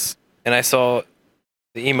birds, and I saw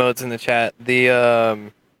the emotes in the chat,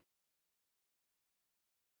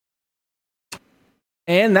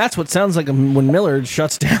 and that's what sounds like when Millard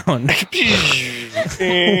shuts down. What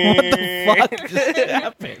the fuck just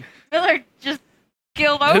happened? Millard just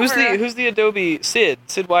killed over. Who's the Adobe?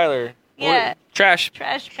 Sid Weiler. Yeah. Trash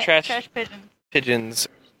pigeons. Pigeons.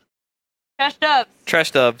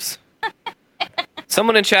 Trash doves.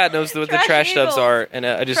 Someone in chat knows what the trash doves are, and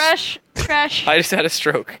I just trash. I just had a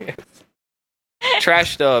stroke.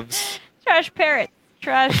 Trash doves. Trash parrots.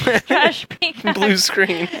 Trash peacocks. Blue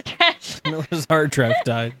screen. Trash. Miller's hard drive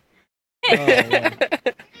died. Oh,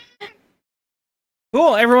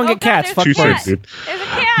 cool, everyone get cats. Fuck birds. There's a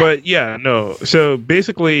cat. But yeah, no. So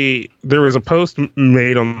basically, there was a post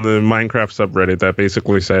made on the Minecraft subreddit that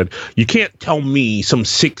basically said, "You can't tell me some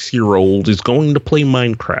 6-year-old is going to play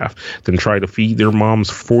Minecraft, then try to feed their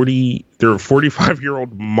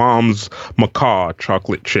 45-year-old mom's macaw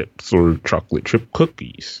chocolate chips or chocolate chip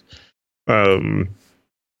cookies."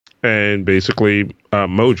 And basically,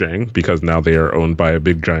 Mojang, because now they are owned by a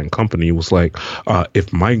big giant company, was like,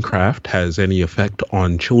 if Minecraft has any effect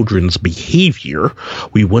on children's behavior,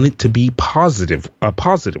 we want it to be a positive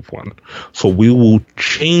one. So we will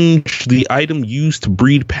change the item used to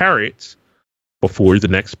breed parrots before the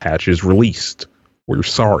next patch is released. We're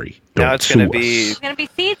sorry. Now it's going to be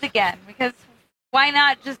seeds again, because why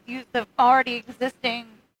not just use the already existing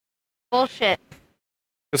bullshit?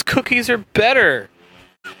 Because cookies are better.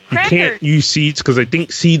 You can't use seeds because I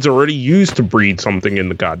think seeds are already used to breed something in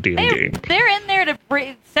the goddamn game. They're in there to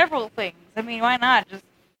breed several things. I mean, why not just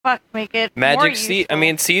make it magic seed? I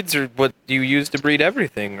mean, seeds are what you use to breed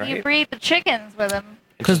everything, right? You breed the chickens with them.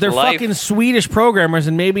 Because they're fucking Swedish programmers,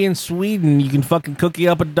 and maybe in Sweden you can fucking cookie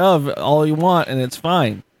up a dove all you want, and it's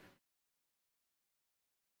fine.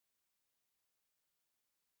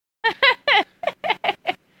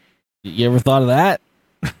 You ever thought of that?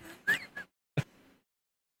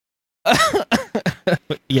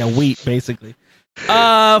 Yeah, wheat, basically.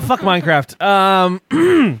 Fuck Minecraft.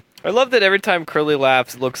 I love that every time Curly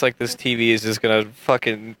laughs, it looks like this TV is just gonna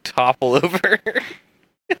fucking topple over.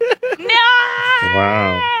 No!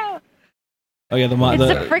 Wow. Oh yeah, it's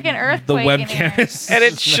a freaking earthquake. The webcam is and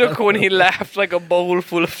it shook when he laughed like a bowl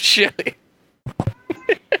full of chili.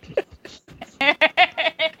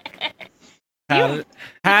 How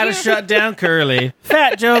to shut down Curly.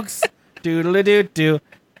 Fat jokes. Doodle-doo-doo.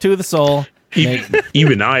 To the soul.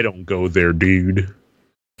 Even I don't go there, dude.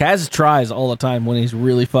 Kaz tries all the time when he's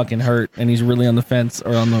really fucking hurt and he's really on the fence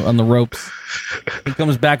or on the ropes. He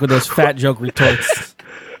comes back with those fat joke retorts.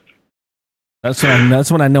 That's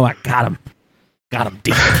when I know I got him. Got him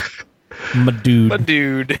deep. My dude. My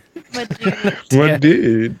dude. My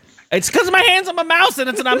dude. It's because my hands on my mouse and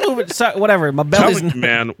it's not moving. So, whatever. My belly's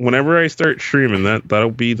man. Whenever I start streaming, that'll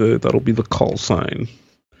be the call sign.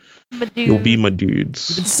 You'll be my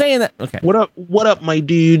dudes. You've been saying that. Okay. What up, my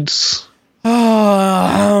dudes?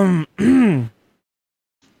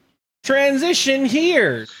 Transition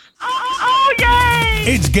here. Oh,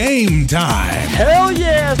 yay! It's game time. Hell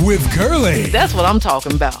yeah! With Curly. That's what I'm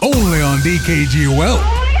talking about. Only on DKG Well.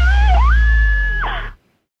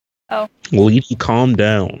 Oh. Lady, calm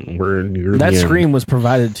down. We're near that scream was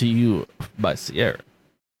provided to you by Sierra.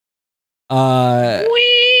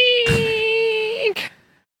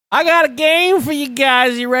 I got a game for you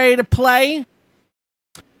guys. You ready to play?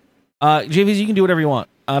 JVs, you can do whatever you want.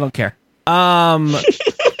 I don't care.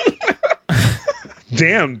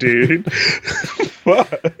 Damn, dude.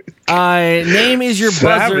 Fuck. Name is your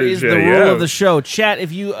buzzer is the rule of the show. Chat,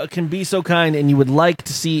 if you can be so kind and you would like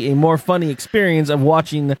to see a more funny experience of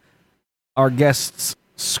watching our guests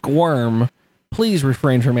squirm, please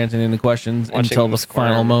refrain from answering any questions until the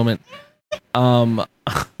final moment. For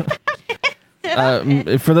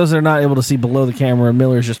those that are not able to see below the camera,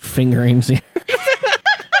 Miller's just fingering.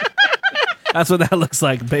 That's what that looks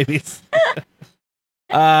like, babies.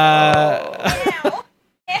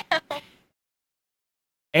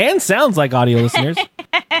 And sounds like audio listeners.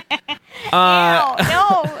 No,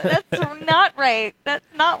 that's not right. That's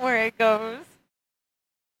not where it goes.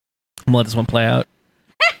 I'm gonna let this one play out.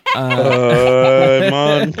 I'm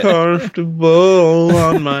uncomfortable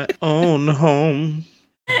on my own home.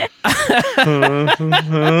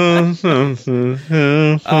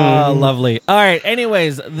 Lovely. All right.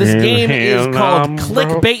 Anyways, this game is called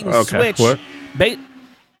Clickbait and Switch. What? Bait.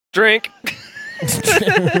 Drink.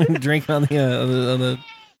 Drink on the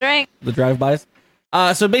drink. The drive-bys.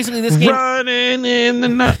 So basically, this game running in the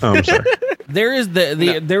night. Oh, I'm sorry. There is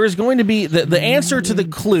there is going to be the answer to the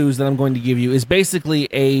clues that I'm going to give you is basically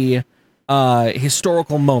a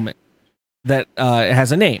historical moment that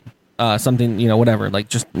has a name. Something, whatever, like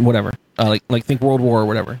just whatever, like think World War or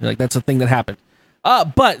whatever. Like that's a thing that happened.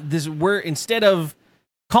 But we're instead of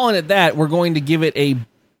calling it that, we're going to give it a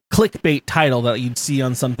clickbait title that you'd see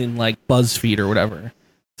on something like BuzzFeed or whatever,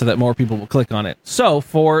 so that more people will click on it. So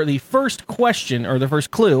for the first question or the first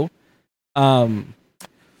clue, can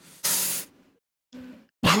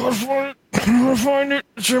I find it?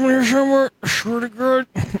 It's in here somewhere. Swear to God.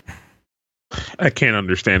 I can't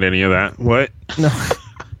understand any of that. What? No.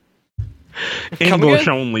 English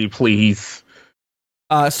only, please.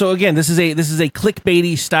 So again, this is a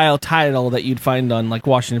clickbaity style title that you'd find on like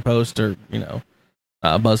Washington Post or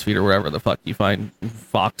BuzzFeed or wherever the fuck you find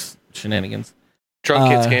Fox shenanigans.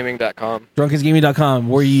 DrunkKidsGaming.com. DrunkKidsGaming.com,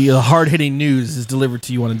 where the hard-hitting news is delivered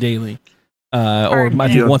to you on a daily. Or I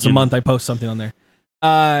think once a month I post something on there. All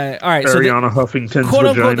right, Ariana Huffington's quote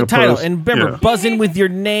unquote the title, post. and remember, buzz in with your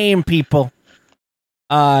name, people.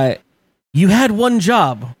 You had one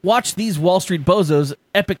job. Watch these Wall Street bozos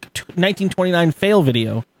epic 1929 fail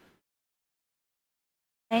video.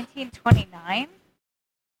 1929.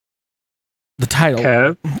 The title.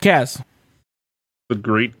 Kaz. The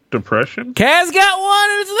Great Depression. Kaz got one.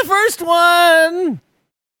 It's the first one.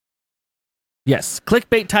 Yes,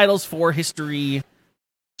 clickbait titles for history.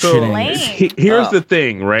 So here's the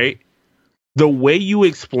thing, right? The way you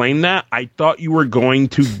explained that, I thought you were going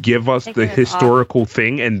to give us the historical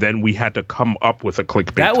thing, and then we had to come up with a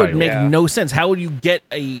clickbait title. That would make no sense. How would you get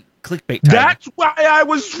a clickbait title? That's why I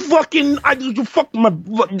was fucking...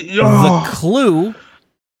 The clue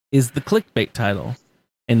is the clickbait title,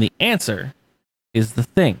 and the answer is the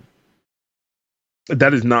thing.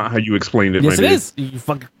 That is not how you explained it, yes, my it dude. is. You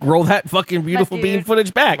fucking roll that fucking beautiful bean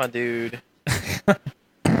footage back. My dude.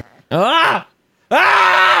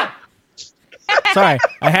 Sorry,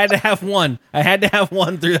 I had to have one. I had to have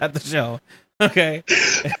one throughout the show. Okay.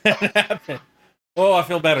 Oh, I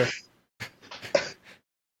feel better.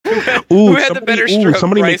 Ooh, Who had the better stroke?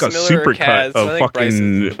 Somebody Bryce make a Miller super or cut Kaz? I of think Bryce is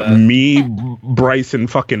the fucking best. me, Bryce, and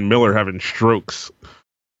fucking Miller having strokes.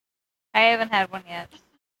 I haven't had one yet.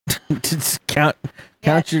 Just count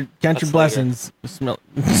your blessings. Smell.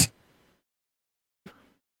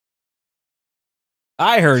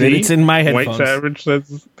 I heard it. It's in my headphones. White Savage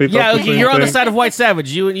says they yeah, thought the you're same on the thing. side of White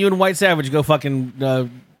Savage. You and White Savage go fucking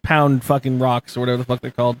pound fucking rocks or whatever the fuck they're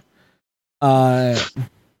called. That's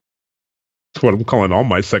what I'm calling all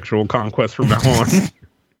my sexual conquests from now on.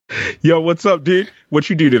 Yo, what's up, dude? What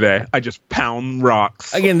you do today? I just pound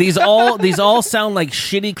rocks. Again, these all sound like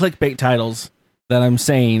shitty clickbait titles that I'm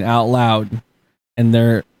saying out loud, and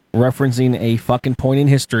they're referencing a fucking point in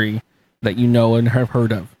history that you know and have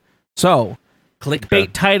heard of. So,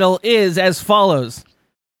 clickbait title is as follows: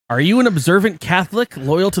 Are you an observant Catholic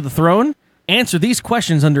loyal to the throne? Answer these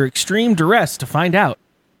questions under extreme duress to find out.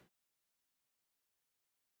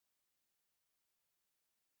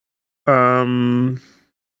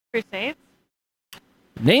 Crusades?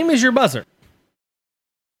 Name is your buzzer.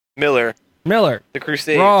 Miller. The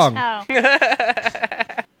Crusades. Wrong. Oh.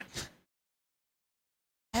 I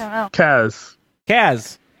don't know. Kaz.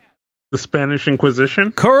 The Spanish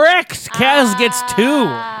Inquisition? Correct. Kaz gets 2.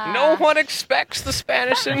 No one expects the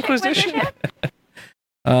Spanish Inquisition.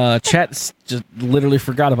 Chat just literally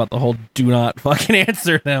forgot about the whole do not fucking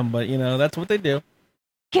answer them, but you know, that's what they do.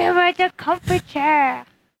 Give her the comfort chair.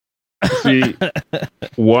 See,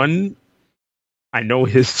 1, I know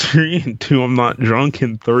history, and 2, I'm not drunk,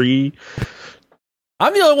 and 3,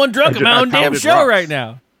 I'm the only one drunk at my own damn pounded show rocks. right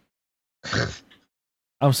now.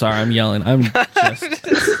 I'm sorry, I'm yelling. I'm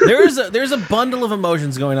just there's a bundle of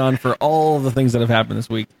emotions going on for all of the things that have happened this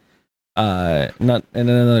week. And then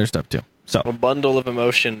other stuff too. So a bundle of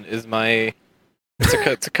emotion is my.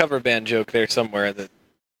 It's a cover band joke there somewhere that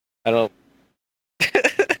I don't.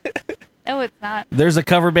 No, it's not. There's a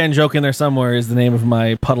cover band joke in there somewhere. Is the name of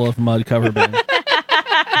my Puddle of Mud cover band.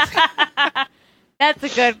 That's a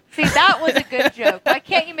good. See, that was a good joke. Why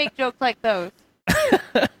can't you make jokes like those?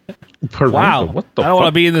 Wow, what the I don't want to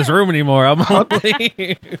fuck? be in this room anymore. I'm gonna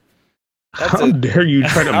leave. How dare you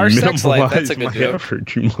try to Our sex life, that's minimize a good my joke.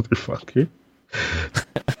 effort, you motherfucker.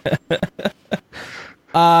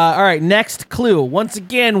 All right, next clue. Once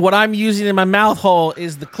again, what I'm using in my mouth hole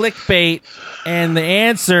is the clickbait, and the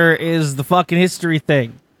answer is the fucking history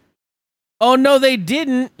thing. Oh, no, they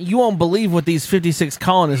didn't. You won't believe what these 56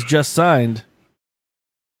 colonists just signed.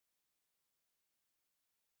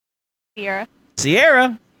 Sierra.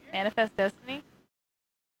 Manifest Destiny.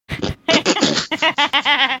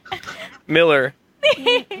 Miller.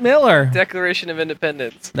 Declaration of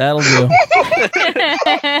Independence. That'll do.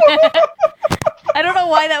 I don't know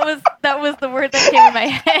why that was the word that came in my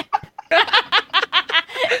head.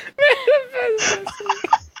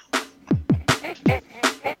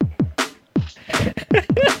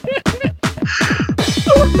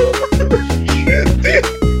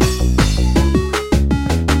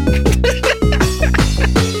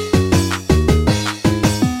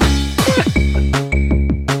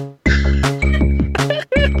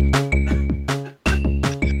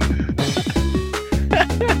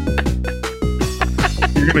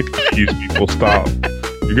 You're gonna confuse people. Stop.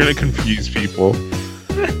 You're gonna confuse people.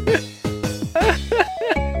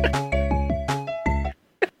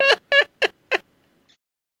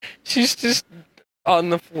 She's just on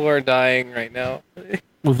the floor dying right now.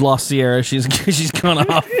 We've lost Sierra. She's gone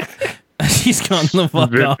off. She's gone the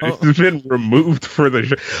fuck off. It's been removed for the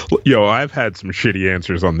show. Yo, I've had some shitty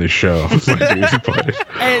answers on this show.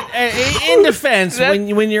 In defense,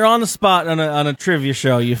 when you're on the spot on a trivia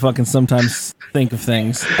show, you fucking sometimes think of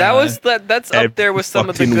things. That's up there with some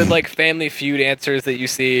of the good like Family Feud answers that you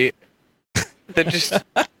see. That just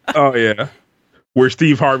oh yeah, where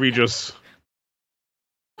Steve Harvey just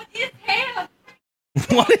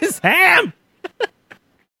What is ham?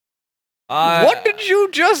 What did you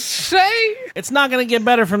just say? It's not gonna get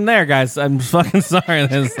better from there, guys. I'm fucking sorry.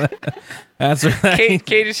 That's right.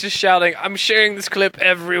 Kate is just shouting, "I'm sharing this clip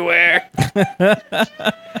everywhere."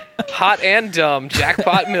 Hot and dumb,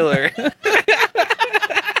 Jackpot Miller.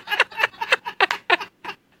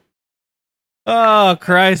 Oh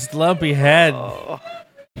Christ, lumpy head. Oh.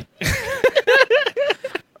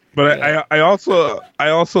 But I also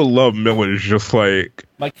love Miller's just like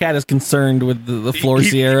my cat is concerned with the floor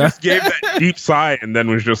Sierra. He just gave that deep sigh and then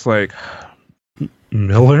was just like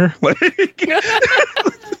Miller, like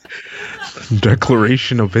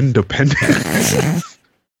Declaration of Independence.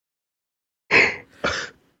 I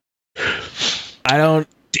don't.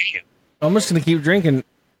 Damn. I'm just gonna keep drinking.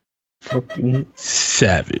 Fucking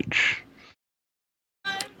savage.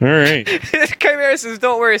 All right. Chimera says,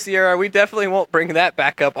 "Don't worry, Sierra. We definitely won't bring that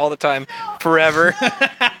back up all the time, forever."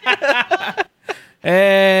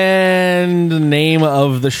 And the name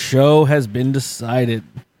of the show has been decided.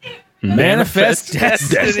 Manifest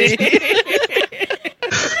Destiny.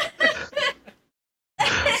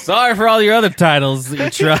 Sorry for all your other titles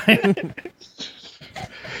that you tried.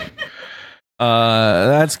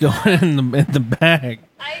 That's going in the bag.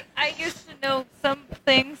 I used to know some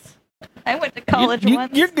things. I went to college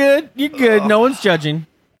once. You're good. You're good. No one's judging.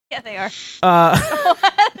 Yeah, they are.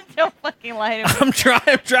 Don't fucking lie to me. I'm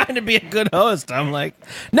trying to be a good host. I'm like,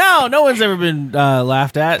 no one's ever been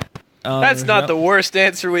laughed at. That's not the worst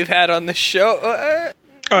answer we've had on the show.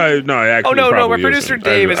 No, actually. No. My producer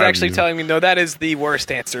Dave is actually telling me, no, that is the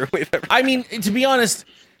worst answer we've ever. I mean, to be honest,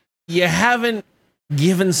 you haven't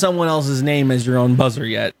given someone else's name as your own buzzer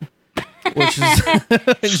yet. Which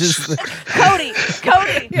is just Cody.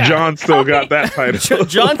 Yeah. John still got that title.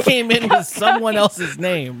 John came in with someone else's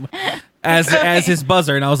name as his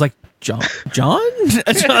buzzer, and I was like, John,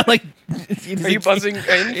 like, are you buzzing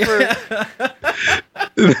in for?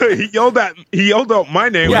 He yelled out my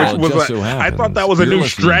name, which was like, so I thought that was a new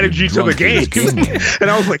strategy to the game, and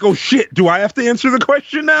I was like, oh shit, do I have to answer the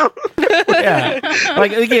question now? Yeah,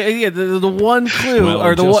 like the one clue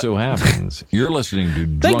or the one. So happens you're listening to.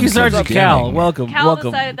 Thank you, Sergeant Cal. Welcome.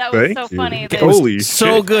 Decided that was so funny. Holy shit.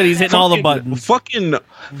 So good. He's hitting all the buttons. Fucking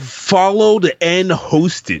followed and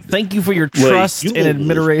hosted. Thank you for your trust and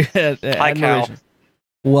admiration. Hi, Cal.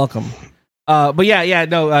 Welcome. But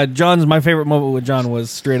John's my favorite moment with John was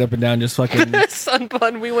straight up and down just fucking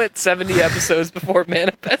Sunbun. We went 70 episodes before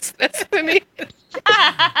Manifest Destiny.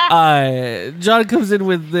 John comes in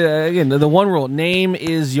with the one rule. Name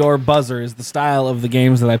is your buzzer is the style of the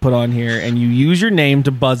games that I put on here, and you use your name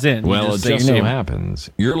to buzz in. Well, it just so happens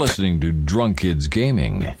you're listening to Drunk Kids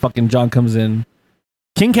Gaming. Fucking John comes in.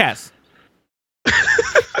 King Cass.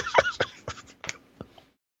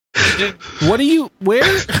 What are you? Where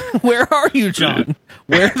are you, John?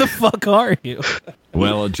 Where the fuck are you?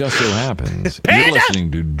 Well, it just so happens you're listening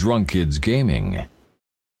to Drunk Kids Gaming.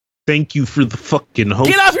 Thank you for the fucking host.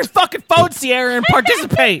 Get off your fucking phone, Sierra, and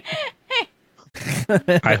participate.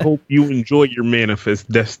 I hope you enjoy your Manifest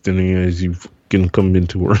Destiny as you can come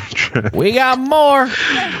into our chat. We got more.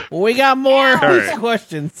 Right.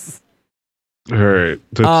 Questions. All right.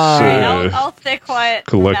 I'll stay quiet.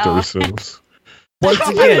 Collect ourselves. Once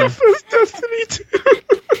again, Destiny 2.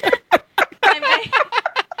 My new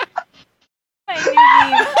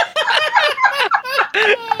meme.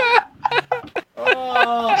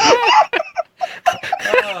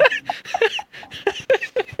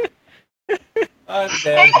 I'm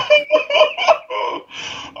dead.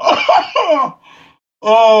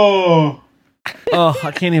 Oh,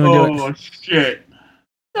 I can't even do it. Oh shit!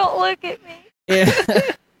 Don't look at me. Yeah.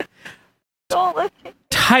 Don't look at me.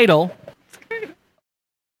 Title.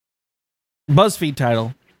 BuzzFeed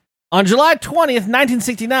title. On July 20th,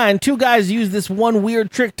 1969, two guys used this one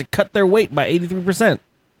weird trick to cut their weight by 83%.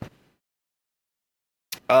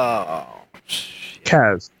 Oh.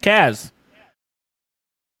 Kaz.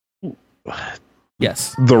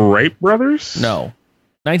 Yes. The Wright brothers? No.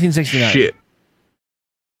 1969. Shit.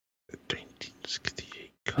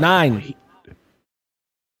 9.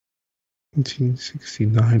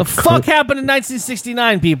 1969. The fuck happened in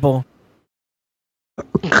 1969, people?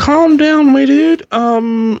 Calm down, my dude.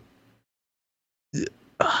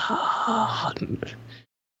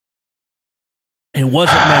 It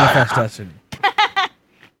wasn't Manifest Destiny.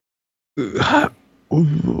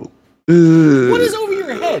 What is over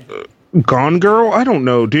your head? Gone Girl? I don't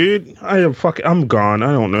know, dude. I'm gone.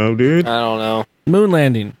 I don't know, dude. I don't know. Moon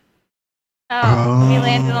landing. Oh, he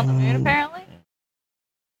landed on the moon apparently.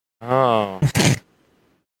 Oh.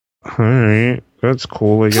 Alright. That's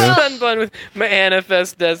cool, I guess. Sunbun with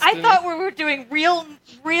Manifest Destiny. I thought we were doing real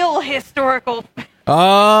historical.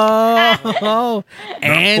 Oh,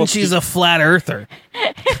 and she's a flat earther.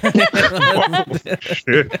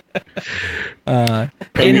 Shit.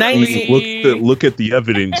 In 19... Look at the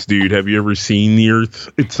evidence, dude. Have you ever seen the Earth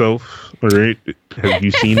itself? All right, have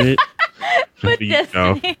you seen it? But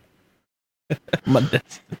Destiny.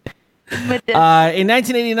 In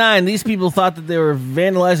 1989, these people thought that they were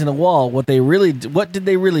vandalizing a wall. What did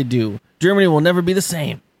they really do? Germany will never be the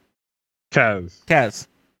same. Kaz.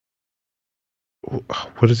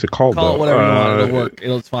 What is it called? Call it whatever you want. It'll work.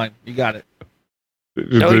 It's fine. You got it.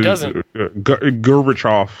 No, he doesn't.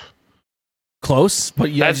 Gorbachev. Close,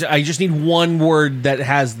 but yeah, I just need one word that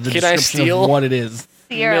has the description of what it is.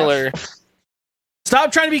 Sierra. Miller.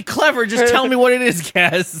 Stop trying to be clever. Just tell me what it is,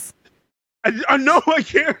 Kaz. I know I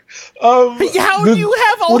can't. How do you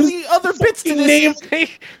have all the other bits to this?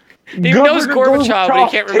 He knows Gorbachev, but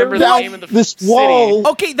he can't remember the name of the wall.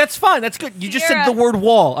 Okay, that's fine. That's good. You just said the word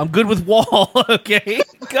wall. I'm good with wall. Okay.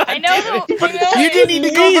 God I know. you didn't need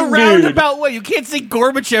to go the roundabout way. You can't say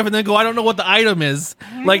Gorbachev and then go, I don't know what the item is.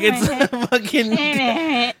 Like, it's fucking...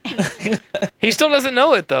 He still doesn't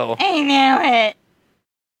know it, though. I know it.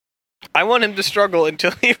 I want him to struggle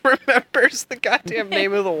until he remembers the goddamn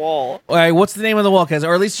name of the wall. All right, what's the name of the wall, Kaz?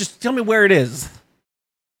 Or at least just tell me where it is.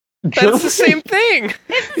 That's the same thing.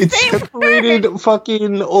 It's separated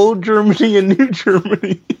fucking old Germany and new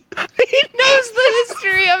Germany. He knows the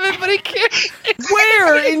history of it, but he can't.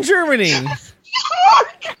 Where in Germany?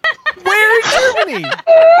 Where in Germany?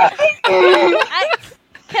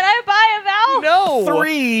 Can I buy a vowel? No.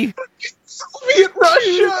 3. Soviet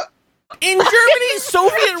Russia. In Germany?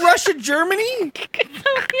 Soviet Russia, Germany?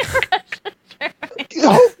 Soviet Russia, Germany.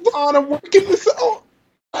 Hold on, I'm working this out.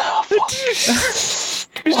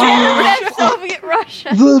 Soviet Russia.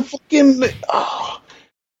 The fucking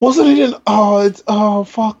wasn't it in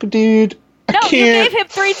fuck, dude. I can't. You gave him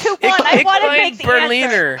 3, 2, 1. I want to make the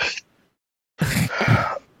Berliner.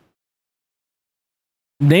 answer.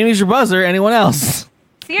 Name is your buzzer. Anyone else?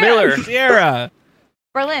 Sierra. Miller. Sierra.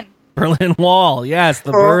 Berlin. Berlin Wall. Yes,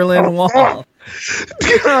 the Berlin Wall.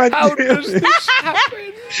 God How damn does it. this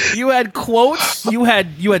happen? You had quotes. You had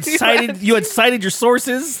cited your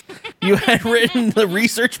sources. You had written the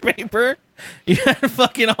research paper. You had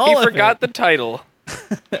fucking all He of forgot it. the title.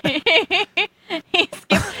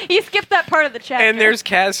 he skipped that part of the chapter. And there's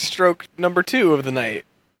Kaz stroke number 2 of the night.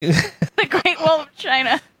 the Great Wall of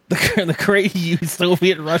China. the Great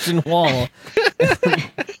Soviet Russian Wall.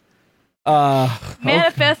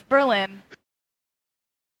 Manifest Berlin.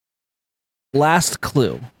 Last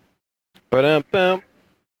clue. Ba-dum-bum.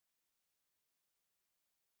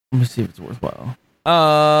 Let me see if it's worthwhile.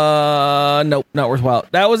 Nope, not worthwhile.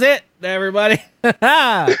 That was it, everybody.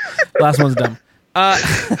 Last one's dumb.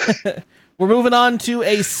 We're moving on to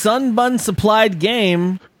a Sunbun supplied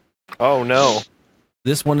game. Oh no.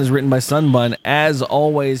 This one is written by Sunbun. As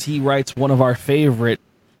always, he writes one of our favorite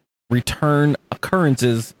return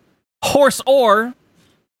occurrences, Horse Or,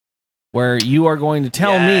 where you are going to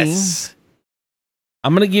tell me.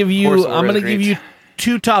 I'm going to give you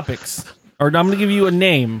 2 topics. Or I'm going to give you a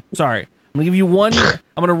name. Sorry. I'm going to give you one. I'm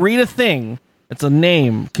going to read a thing. It's a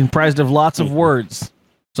name comprised of lots of words.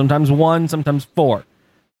 Sometimes 1, sometimes 4.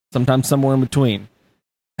 Sometimes somewhere in between.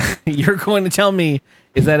 You're going to tell me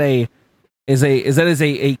is that a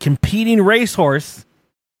competing racehorse,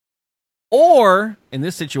 or in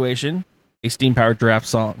this situation, a steam-powered giraffe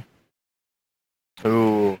song.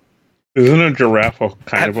 Ooh. Isn't a giraffe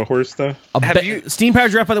kind of a horse, though?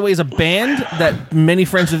 Steam-powered giraffe, by the way, is a band that many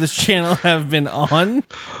friends of this channel have been on.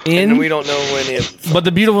 And we don't know any of them. But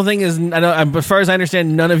the beautiful thing is, as far as I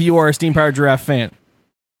understand, none of you are a steam-powered giraffe fan.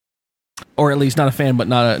 Or at least not a fan, but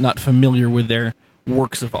not familiar with their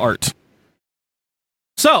works of art.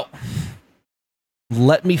 So,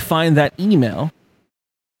 let me find that email.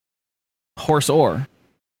 Horse Or.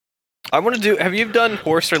 I want to do. Have you done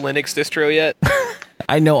Horse or Linux distro yet?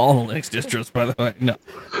 I know all the Linux distros, by the way.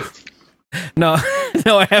 No,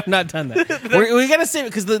 I have not done that. We gotta save it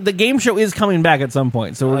because the game show is coming back at some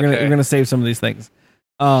point, so we're gonna save some of these things.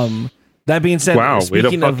 That being said, wow, way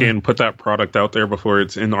to fucking put that product out there before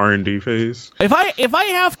it's in the R&D phase. If I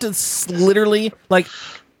have to literally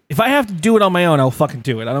if I have to do it on my own, I'll fucking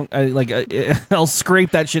do it. I'll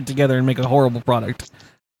scrape that shit together and make a horrible product.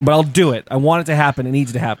 but I'll do it. I want it to happen. It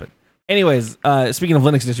needs to happen. Anyways, speaking of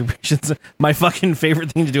Linux distributions, my fucking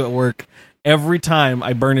favorite thing to do at work, every time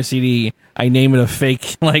I burn a CD, I name it a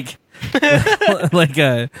fake, like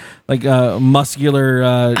a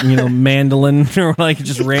muscular, mandolin, or like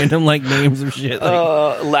just random like names of shit.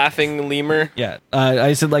 Like, laughing lemur. Yeah,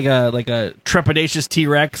 I said like a trepidatious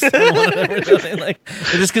T-Rex, like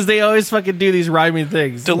just because they always fucking do these rhyming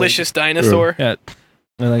things. Delicious dinosaur. Yeah,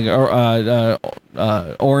 like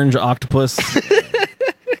orange octopus.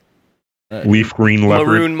 Leaf green leopard.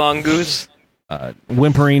 Maroon mongoose.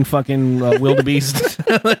 Whimpering fucking wildebeest.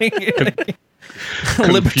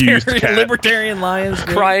 Libertarian lions.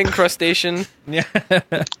 Dude. Crying crustacean. Yeah.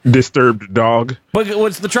 Disturbed dog. But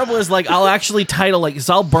what's the trouble is, like, I'll actually title, like,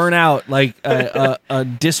 so I'll burn out, like, a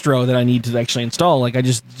distro that I need to actually install. Like, I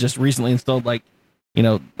just recently installed, like,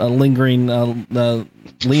 a lingering lemur.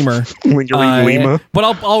 Lingering lemur.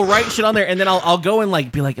 But I'll write shit on there, and then I'll go and,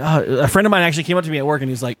 like, be like, a friend of mine actually came up to me at work, and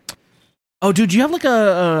he's like, oh, dude, do you have like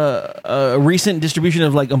a recent distribution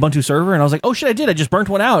of like Ubuntu server? And I was like, oh shit, I did. I just burnt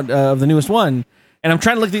one out of the newest one. And I'm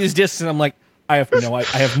trying to look through these disks, and I'm like, I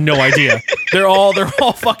have no idea. They're all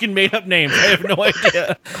fucking made up names. I have no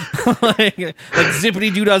idea. like Zippity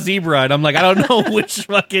Doodah Zebra, and I'm like, I don't know which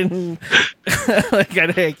fucking like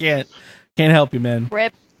I can't help you, man.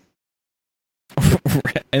 Rip.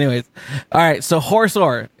 Anyways, all right. So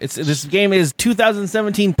Horseor, this game is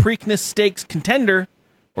 2017 Preakness Stakes contender.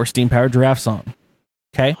 Or Steam Powered Giraffe Song.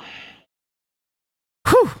 Okay.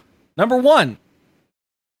 Whew. Number 1.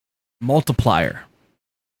 Multiplier.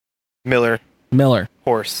 Miller.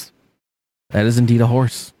 Horse. That is indeed a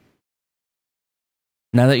horse.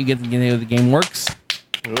 Now that you get the game works.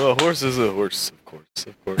 A horse is a horse, of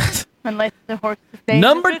course. Unless the horse is famous.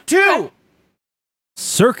 Number 2.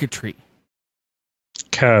 Circuitry.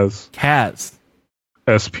 Kaz.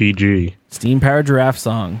 SPG. Steam Powered Giraffe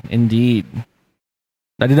Song. Indeed.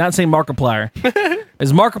 I did not say Markiplier.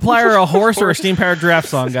 Is Markiplier a horse or a steam-powered giraffe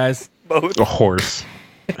song, guys? Both. A horse.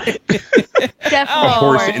 Definitely a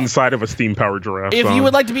horse inside of a steam-powered giraffe If song. you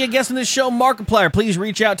would like to be a guest on this show, Markiplier, please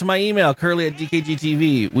reach out to my email,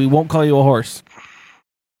 curly@dkgtv. We won't call you a horse.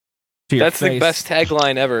 That's the best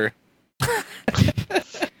tagline ever.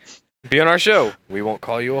 Be on our show. We won't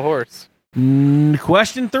call you a horse.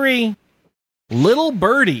 Question 3. Little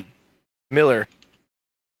Birdie. Miller.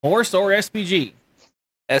 Horse or SPG?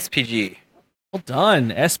 SPG. Well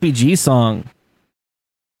done. SPG song.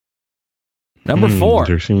 Number 4.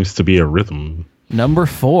 There seems to be a rhythm. Number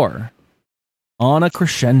 4. On a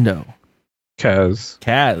Crescendo.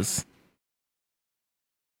 Kaz.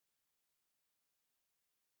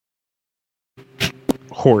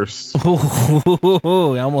 Horse.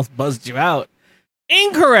 Ooh, I almost buzzed you out.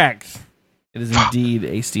 Incorrect. It is indeed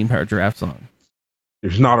a steam-powered giraffe song.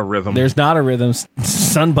 There's not a rhythm.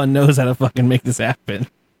 Sunbun knows how to fucking make this happen.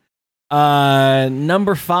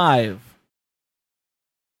 Number 5.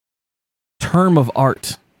 Term of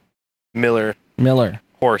art. Miller.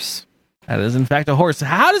 Horse. That is in fact a horse.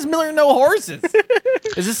 How does Miller know horses?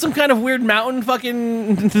 Is this some kind of weird mountain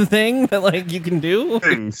fucking thing that like you can do?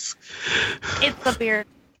 Things. It's the beard.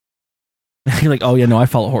 You're like, oh yeah, no, I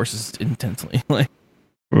follow horses intensely. Like,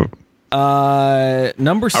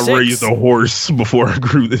 number 6. I raised a horse before I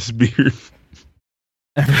grew this beard.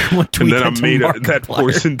 Everyone and then I made that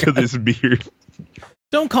horse into this beard.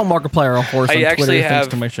 Don't call Markiplier a horse on Twitter. Actually thanks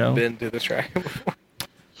to my show. Been to the track before.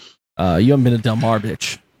 You haven't been to Del Mar,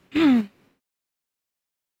 bitch.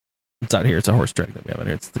 It's out here. It's a horse track that we have out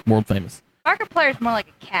here. It's world famous. Markiplier's more like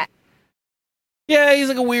a cat. Yeah, he's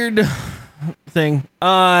like a weird thing.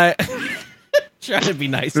 Trying to be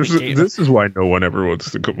nice. This is why no one ever wants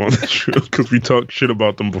to come on the show, because we talk shit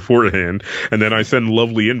about them beforehand, and then I send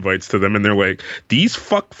lovely invites to them, and they're like, "These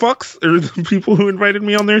fucks are the people who invited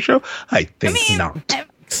me on their show." I think not.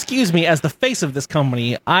 Excuse me, as the face of this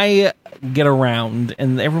company, I get around,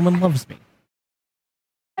 and everyone loves me.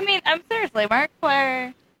 I mean, I'm seriously,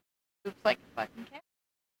 Markiplier looks like a fucking cat.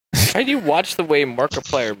 How do you watch the way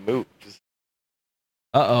Markiplier moves?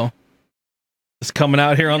 Uh-oh. It's coming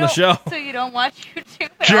out here on the show. So you don't watch YouTube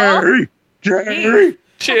at Jerry!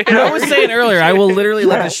 I was saying earlier, I will literally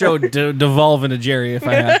let the show devolve into Jerry if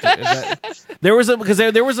I have to. There was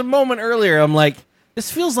a moment earlier, I'm like, this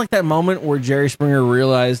feels like that moment where Jerry Springer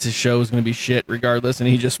realized his show was going to be shit regardless, and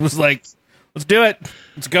he just was like, let's do it.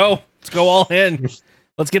 Let's go all in.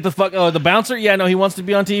 Let's get the fuck... Oh, the bouncer? Yeah, no, he wants to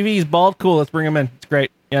be on TV. He's bald. Cool, let's bring him in. It's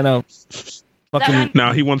great. Yeah, no. Fucking...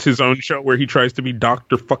 Now he wants his own show where he tries to be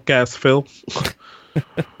Dr. Fuck-Ass Phil. Was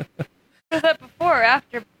that before or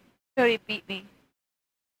after Cody beat me?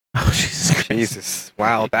 Oh, Jesus.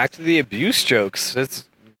 Wow, back to the abuse jokes. That's...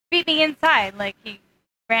 Beat me inside, like he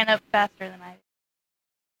ran up faster than I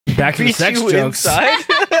did. Back to the sex jokes.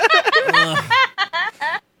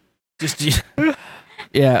 Just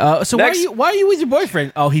yeah. So why are you with your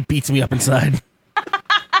boyfriend? Oh, he beats me up inside.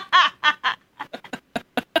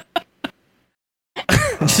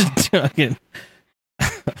 Just joking.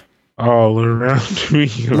 All around me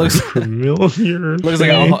looks familiar. Looks like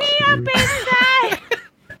a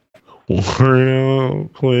worn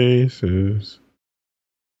out places.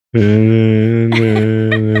 All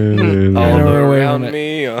around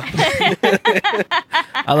me.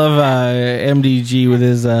 I love MDG with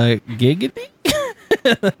his giggity.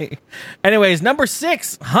 Anyways, number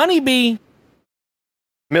 6, Honeybee.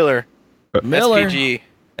 Miller. SPG.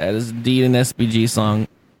 That is indeed an SPG song.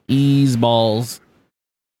 Ease balls.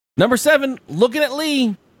 Number 7, Looking at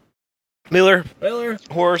Lee. Miller.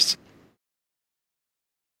 Horse.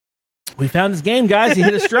 We found this game, guys. He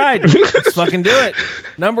hit a stride. Let's fucking do it.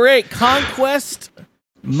 Number 8, Conquest.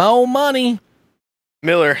 Mo Money.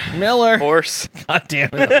 Miller. Horse. God damn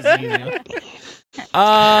it. That was easy.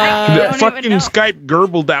 Fucking Skype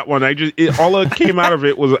gurgled that one. All that came out of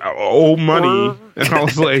it was money. And I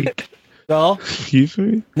was like, so, excuse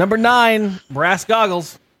me? Number 9, Brass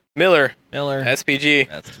Goggles. Miller. SPG.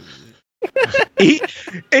 That's too easy.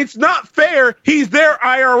 It's not fair. He's there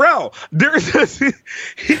IRL. There's put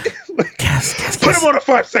him on a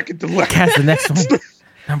 5-second delay. Cast the next one.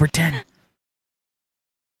 Number 10.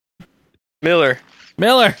 Miller.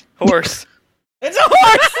 Horse. It's a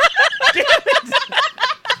horse.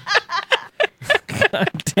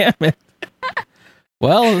 God damn it.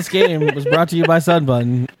 Well, this game was brought to you by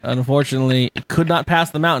Sunbun. Unfortunately, it could not pass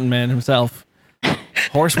the mountain man himself.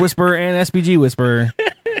 Horse Whisperer and SPG Whisperer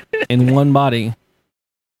in one body.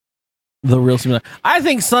 The real simulator. I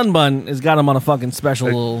think Sunbun has got him on a fucking special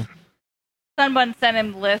little... Sunbun sent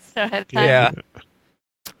him the list ahead of time. Yeah.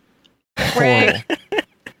 Right.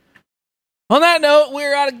 On that note,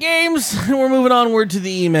 we're out of games, and we're moving onward to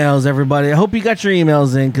the emails, everybody. I hope you got your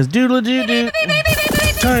emails in, because doodle-doo-doo.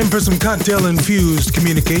 Time for some cocktail-infused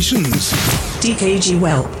communications. DKG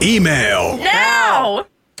Well. Email. Now!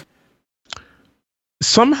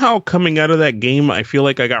 Somehow coming out of that game, I feel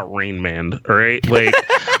like I got Rain Manned, all right? Like,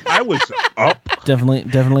 I was up.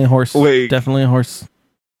 Definitely a horse. Like, definitely a horse.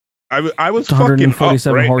 I was fucking up,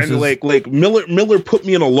 right? Horses. And like Miller put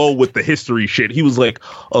me in a lull with the history shit. He was like,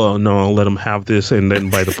 "Oh no, I'll let him have this," and then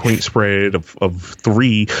by the point spread of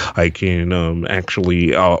 3, I can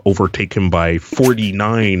actually overtake him by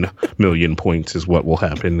 49 million points is what will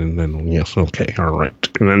happen. And then yes, okay, all right.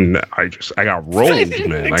 And then I got rolled,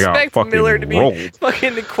 man. I got fucking Miller to rolled. Be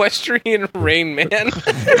fucking equestrian Rain Man.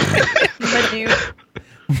 My dude.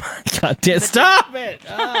 God damn! Stop it!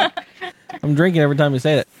 I'm drinking every time you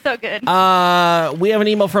say it. So good. We have an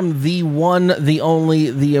email from the one, the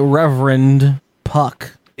only, the Reverend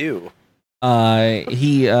Puck. Ew.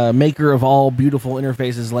 He maker of all beautiful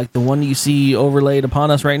interfaces like the one you see overlaid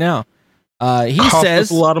upon us right now. He says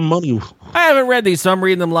a lot of money. I haven't read these, so I'm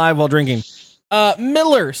reading them live while drinking.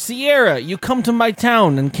 Miller, Sierra, you come to my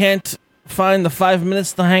town and can't find the 5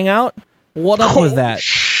 minutes to hang out? What up with that?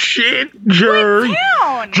 Shit, Jerry.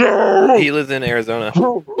 He lives in Arizona.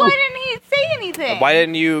 Why didn't he say anything? Why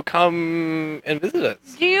didn't you come and visit us?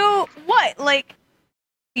 Do you what? Like,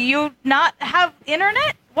 do you not have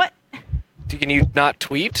internet? What? Can you not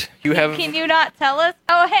tweet? Can you not tell us?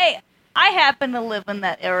 Oh, hey, I happen to live in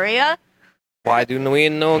that area. Why do we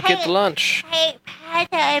no get lunch? Hey,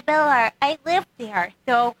 Miller, I live there,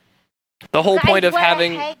 so... The whole point of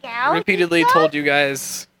having repeatedly told you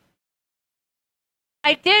guys...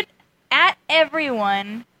 I did at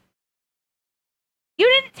everyone. You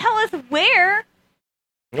didn't tell us where.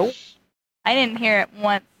 Nope. I didn't hear it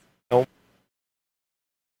once. Nope.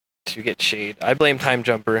 To get shade. I blame Time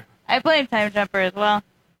Jumper. I blame Time Jumper as well.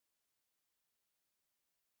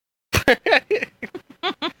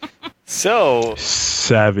 So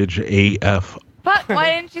savage AF. But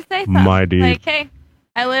why didn't you say something? My dude. Like, hey,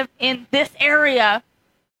 I live in this area.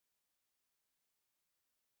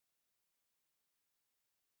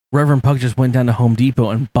 Reverend Puck just went down to Home Depot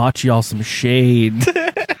and bought y'all some shade.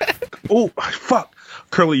 Oh, fuck.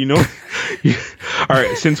 Curly, you know... All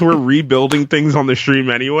right, since we're rebuilding things on the stream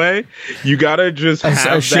anyway, you gotta just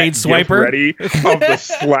have a shade swiper ready of the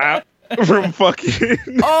slap from fucking...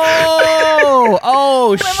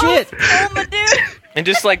 Oh, shit. Pull my dude. And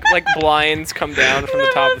just like blinds come down from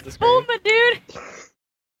the top of the screen. Pull my dude.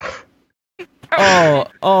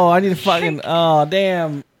 I need to fucking... Oh,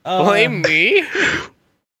 damn. Blame me?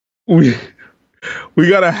 We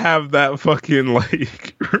gotta have that fucking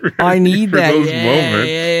like. I need that. Those moments.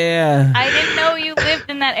 Yeah. I didn't know you lived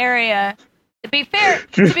in that area. be fair,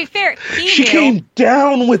 he she knew. came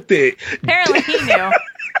down with it. Apparently, he knew.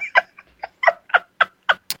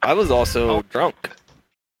 I was also drunk.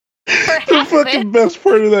 The fucking best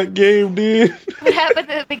part of that game, dude. What happened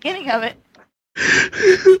at the beginning of it?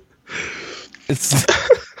 It's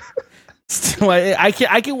I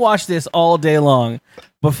can watch this all day long,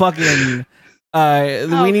 but fucking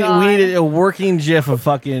we need a working GIF of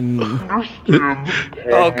fucking.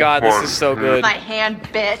 Oh god, this is so good. My hand,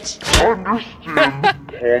 bitch.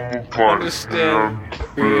 Understand,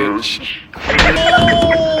 bitch.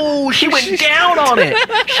 Oh, she went down on it.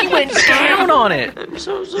 She went down on it. I'm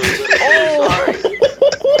so sorry. Oh,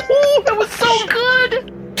 that was so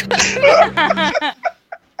good.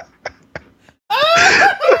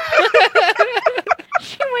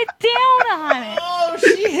 She went down on it. Oh,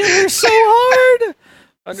 she hit her so hard.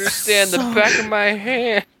 Understand the back of my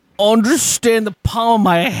hand. Understand the palm of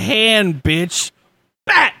my hand, bitch.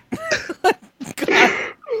 Bat.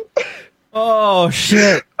 Oh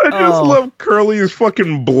shit! I just love Curly's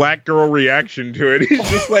fucking black girl reaction to it. He's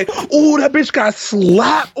just like, "Oh, that bitch got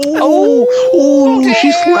slapped. Oh,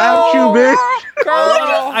 she slapped you, bitch."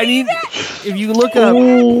 I need if you look up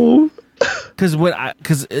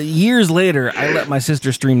because years later I let my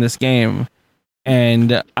sister stream this game,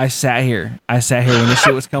 and I sat here when this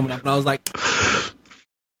shit was coming up, and I was like,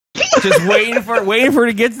 just waiting for her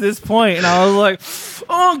to get to this point, and I was like,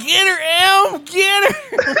 "Oh, get her, Em, get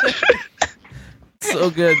her."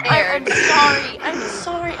 So good. I'm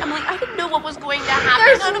sorry. I'm like, I didn't know what was going to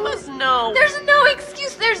happen. None of us know. There's no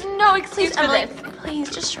excuse. There's no excuse for this.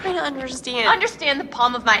 Please, just try to understand. Understand the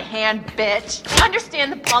palm of my hand, bitch.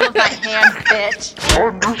 Understand the palm of my hand, bitch. I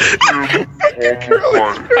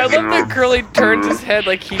love that Curly turns his head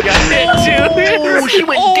like he got hit too. Oh, she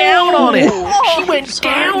went down on it. She went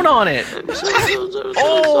down on it.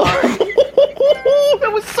 Oh,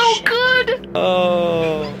 that was so good.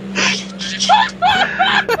 Oh.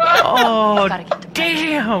 Oh,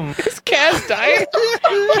 damn. Is Kaz dying?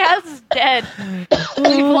 Kaz is dead.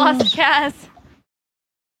 We've lost Kaz.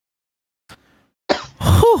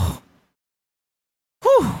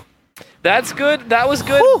 That's good. That was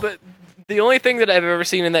good, but the only thing that I've ever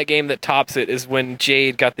seen in that game that tops it is when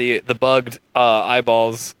Jade got the bugged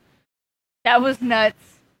eyeballs. That was nuts.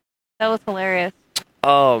 That was hilarious.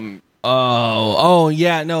 Oh,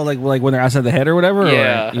 yeah, no, like when they're outside the head or whatever.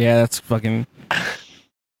 Yeah, yeah, that's fucking.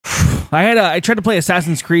 I tried to play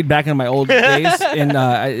Assassin's Creed back in my old days,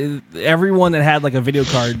 and everyone that had like a video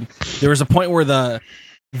card, there was a point where the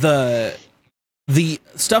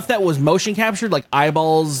stuff that was motion captured, like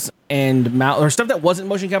eyeballs and mouth, or stuff that wasn't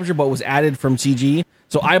motion captured but was added from CG,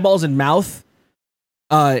 so eyeballs and mouth,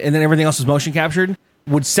 and then everything else was motion captured,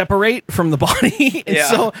 would separate from the body. And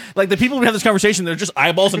so like the people would have this conversation, they're just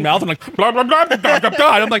eyeballs and mouth, and like blah blah blah blah blah blah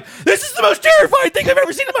blah. And I'm like, this is the most terrifying thing I've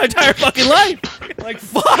ever seen in my entire fucking life. Like,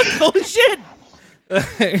 fuck, holy shit.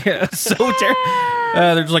 Yeah, so terrible.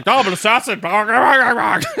 They're just like, oh, but assassin.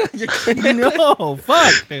 No,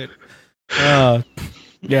 fuck, dude.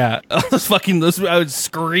 Yeah, I would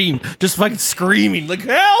scream, just fucking screaming, like,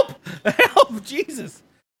 help, Jesus.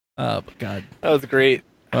 Oh, but God, that was great.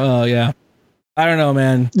 Oh yeah, I don't know,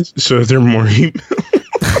 man. So is there more?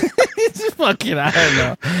 It's fucking, I don't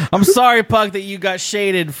know. I'm sorry, Puck, that you got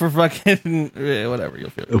shaded for fucking whatever.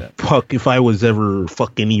 You'll feel that. Puck, if I was ever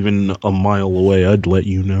fucking even a mile away, I'd let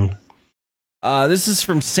you know. This is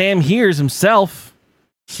from Sam Hears himself.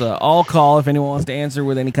 So I'll call if anyone wants to answer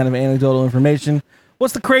with any kind of anecdotal information.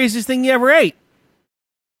 What's the craziest thing you ever ate?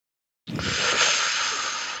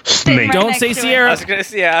 Snake. Don't say Sierra. I was gonna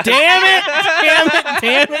say, yeah. Damn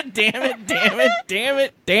it!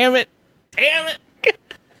 Damn it!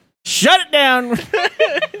 Shut it down.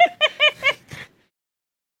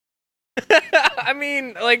 I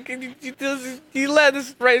mean, like, you led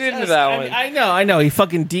us right into that one. I know. He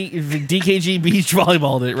fucking DKG beach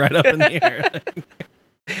volleyballed it right up in the air.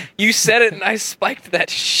 You said it, and I spiked that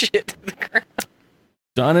shit to the ground.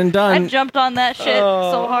 Done and done. I jumped on that shit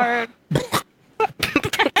so hard.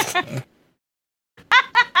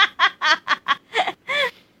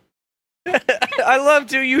 I love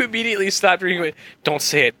too. You immediately stopped reading it. Don't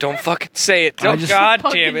say it. Don't fucking say it. Oh, God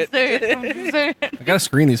damn it. I gotta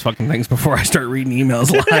screen these fucking things before I start reading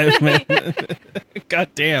emails live, man. God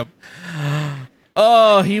damn.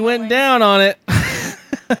 Oh, he went down on it.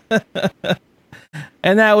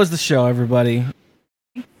 And that was the show, everybody.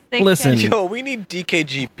 Listen. Yo, we need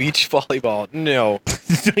DKG beach volleyball. No.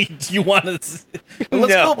 You want to?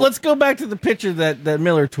 Let's go back to the picture that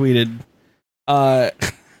Miller tweeted.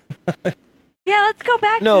 Yeah, let's go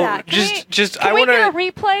back to that. Can we get a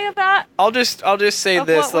replay of that? I'll just say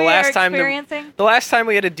this: the last time we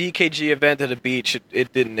had a DKG event at a beach,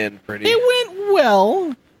 it didn't end pretty. It went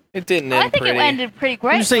well. It didn't end pretty. I think it ended pretty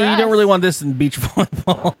great. You're saying you don't really want this in beach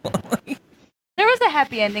volleyball. There was a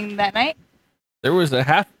happy ending that night. There was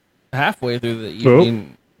a halfway through the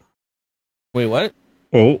evening. Wait, what?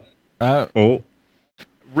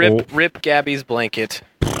 Rip Gabby's blanket.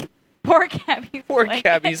 Poor Gabby's blanket.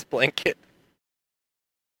 Gabby's blanket.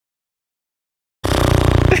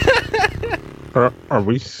 Are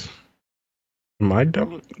we? Am I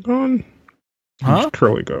done? Gone? Huh?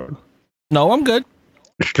 Curly gone. No, I'm good.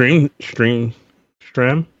 Stream.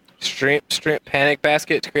 Panic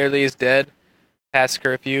basket clearly is dead. Past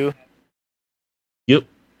curfew. Yep.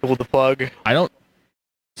 Pull the plug. I don't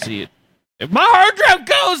see it. If my hard drive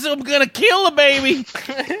goes, I'm gonna kill the baby.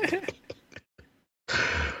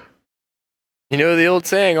 You know the old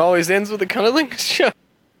saying always ends with a cunnilingus show.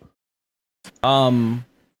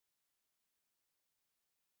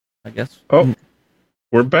 I guess. Oh,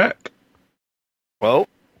 we're back. Well,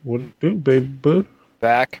 what do, baby boo?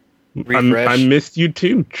 Back. Refresh. I missed you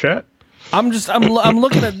too, chat. I'm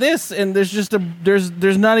looking at this, and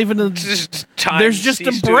there's not even a there's just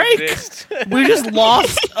a break. We just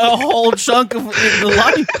lost a whole chunk of the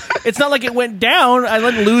life. It's not like it went down. I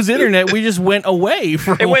didn't lose internet. We just went away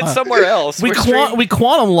for. It went somewhere else. We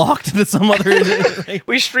quantum locked into some other.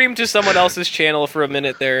 We streamed to someone else's channel for a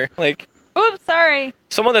minute there. Like, oops, sorry.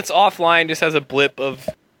 Someone that's offline just has a blip of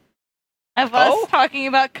us talking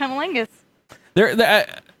about cunnilingus.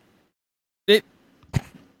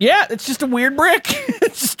 Yeah, it's just a weird brick.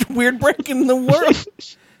 It's just a weird brick in the world.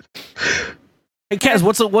 Hey, Kaz,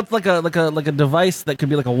 what's like a device that could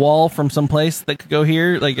be like a wall from some place that could go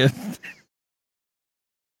here, like a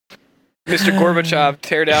Mr. Gorbachev,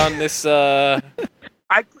 tear down this. I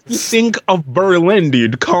think of Berlin,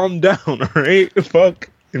 dude. Calm down, all right? Fuck.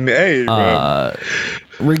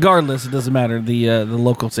 Regardless, it doesn't matter. The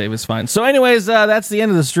local save is fine. So, anyways, that's the end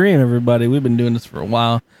of the stream, everybody. We've been doing this for a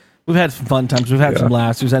while. We've had some fun times. We've had some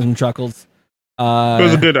laughs. We've had some chuckles. It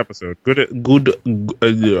was a good episode.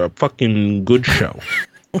 Fucking good show.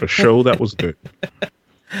 A show that was good.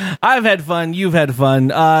 I've had fun. You've had fun.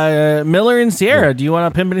 Miller and Sierra, do you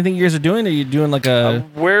want to pimp anything you guys are doing? Are you doing like a...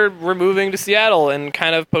 We're moving to Seattle and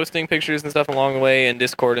kind of posting pictures and stuff along the way in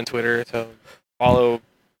Discord and Twitter. So follow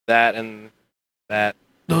that and that.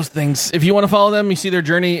 Those things. If you want to follow them, you see their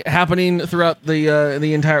journey happening throughout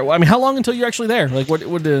the entire. I mean, how long until you're actually there? Like, what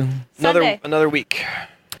would the another week?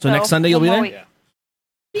 So next Sunday you'll be there. Yeah.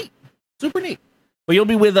 Neat. Super neat. Well, you'll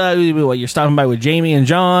be with you're stopping by with Jamie and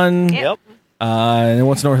John. Yep. And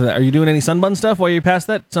what's north of that? Are you doing any Sunbun stuff while you're past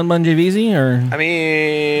that Sunbun JVZ or? I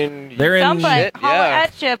mean, they're in. Sunbun, holla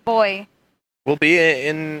at you, boy. We'll be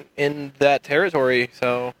in that territory,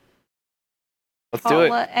 so let's do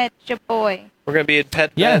it. Holla at you, boy. We're gonna be at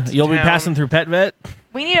Pet Vet. Yeah, you'll be passing through Pet Vet.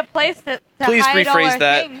 We need a place to Please hide all rephrase our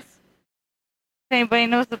that. things. If anybody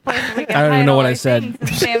knows the place we can I don't hide even know all what our I said.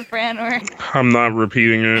 things in San Fran or... I'm not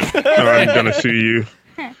repeating it. I'm gonna sue you.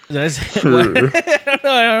 Did I say what? I don't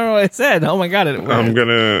know what I said. Oh my god!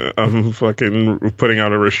 I'm fucking putting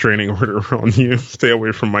out a restraining order on you. Stay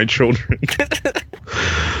away from my children.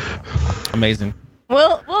 Amazing.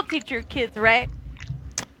 We'll teach your kids, right?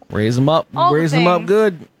 Raise them up. Raise them up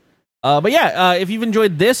good. But yeah, if you've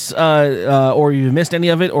enjoyed this, or you've missed any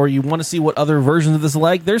of it, or you want to see what other versions of this are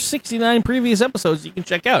like, there's 69 previous episodes you can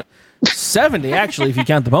check out. 70 actually, if you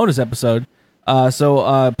count the bonus episode.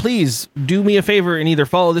 So please do me a favor and either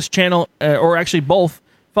follow this channel, or actually both.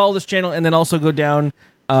 Follow this channel and then also go down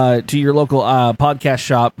to your local podcast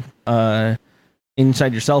shop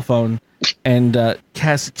inside your cell phone. And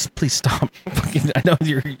Cass, please stop. I know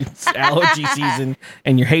it's allergy season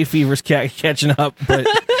and your hay fever's catching up, but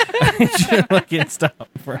I need you to fucking stop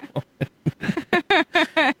for a moment.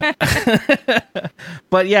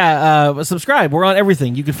 But yeah, subscribe. We're on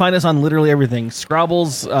everything. You can find us on literally everything.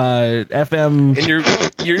 Scrabbles, FM, and your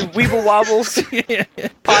Weeble Wobbles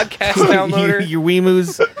podcast downloader, your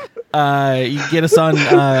Weemoos. You can get us on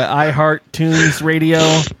iHeart, Tunes Radio,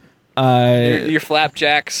 your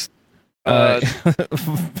Flapjacks. You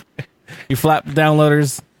flap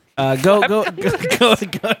downloaders. Go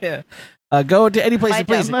to any place,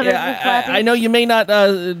 please. I know you may not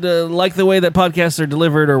like the way that podcasts are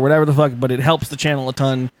delivered or whatever the fuck, but it helps the channel a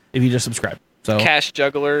ton if you just subscribe. So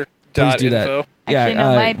cashjuggler.info. Please do that. Actually,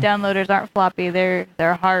 no, my downloaders aren't floppy. They're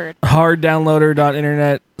hard.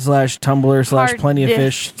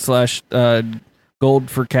 Harddownloader.internet/Tumblr/plentyoffish/ gold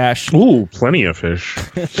for cash. Ooh, plenty of fish.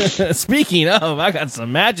 Speaking of, I got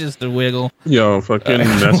some matches to wiggle. Yo, fucking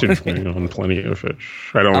message me on Plenty of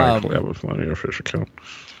Fish. I don't actually have a Plenty of Fish account.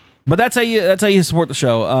 But that's how you support the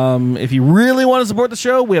show. If you really want to support the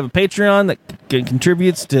show, we have a Patreon that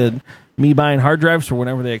contributes to me buying hard drives for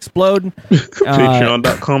whenever they explode.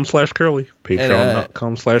 Patreon.com/Curly.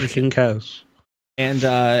 Patreon.com/KingCaz.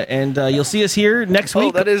 And you'll see us here next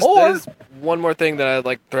week. That is one more thing that I'd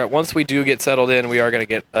like to throw out. Once we do get settled in, we are going to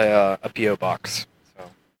get a P.O. box. So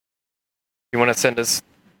if you want to send us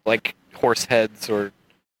like horse heads or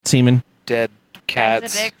semen, dead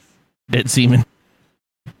cats, dead semen.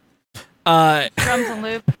 Drums and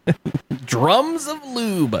lube. Drums of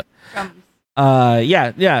lube. Drums.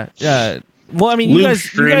 Yeah. Well, I mean, you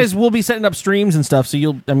guys will be setting up streams and stuff, so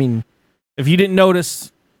if you didn't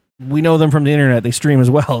notice, we know them from the internet. They stream as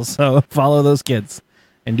well, so follow those kids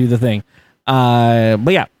and do the thing.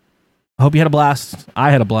 But yeah, I hope you had a blast.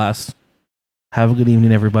 I had a blast. Have a good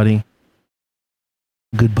evening, everybody.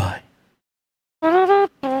 Goodbye. Oh,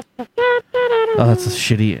 that's a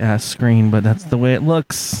shitty ass screen, but that's the way it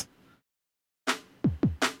looks.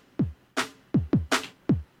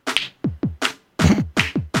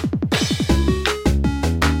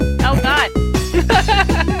 Oh, God.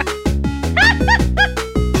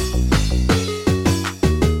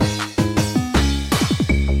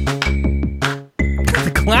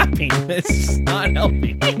 The clapping. This is not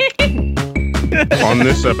helping. On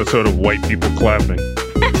this episode of White People Clapping.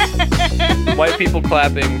 White people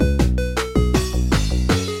clapping.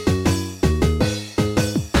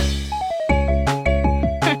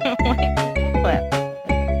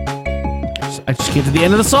 I just get to the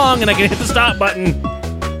end of the song and I can hit the stop button.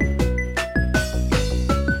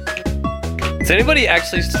 Does anybody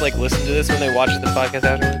actually listen to this when they watch the podcast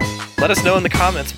afterwards? Let us know in the comments.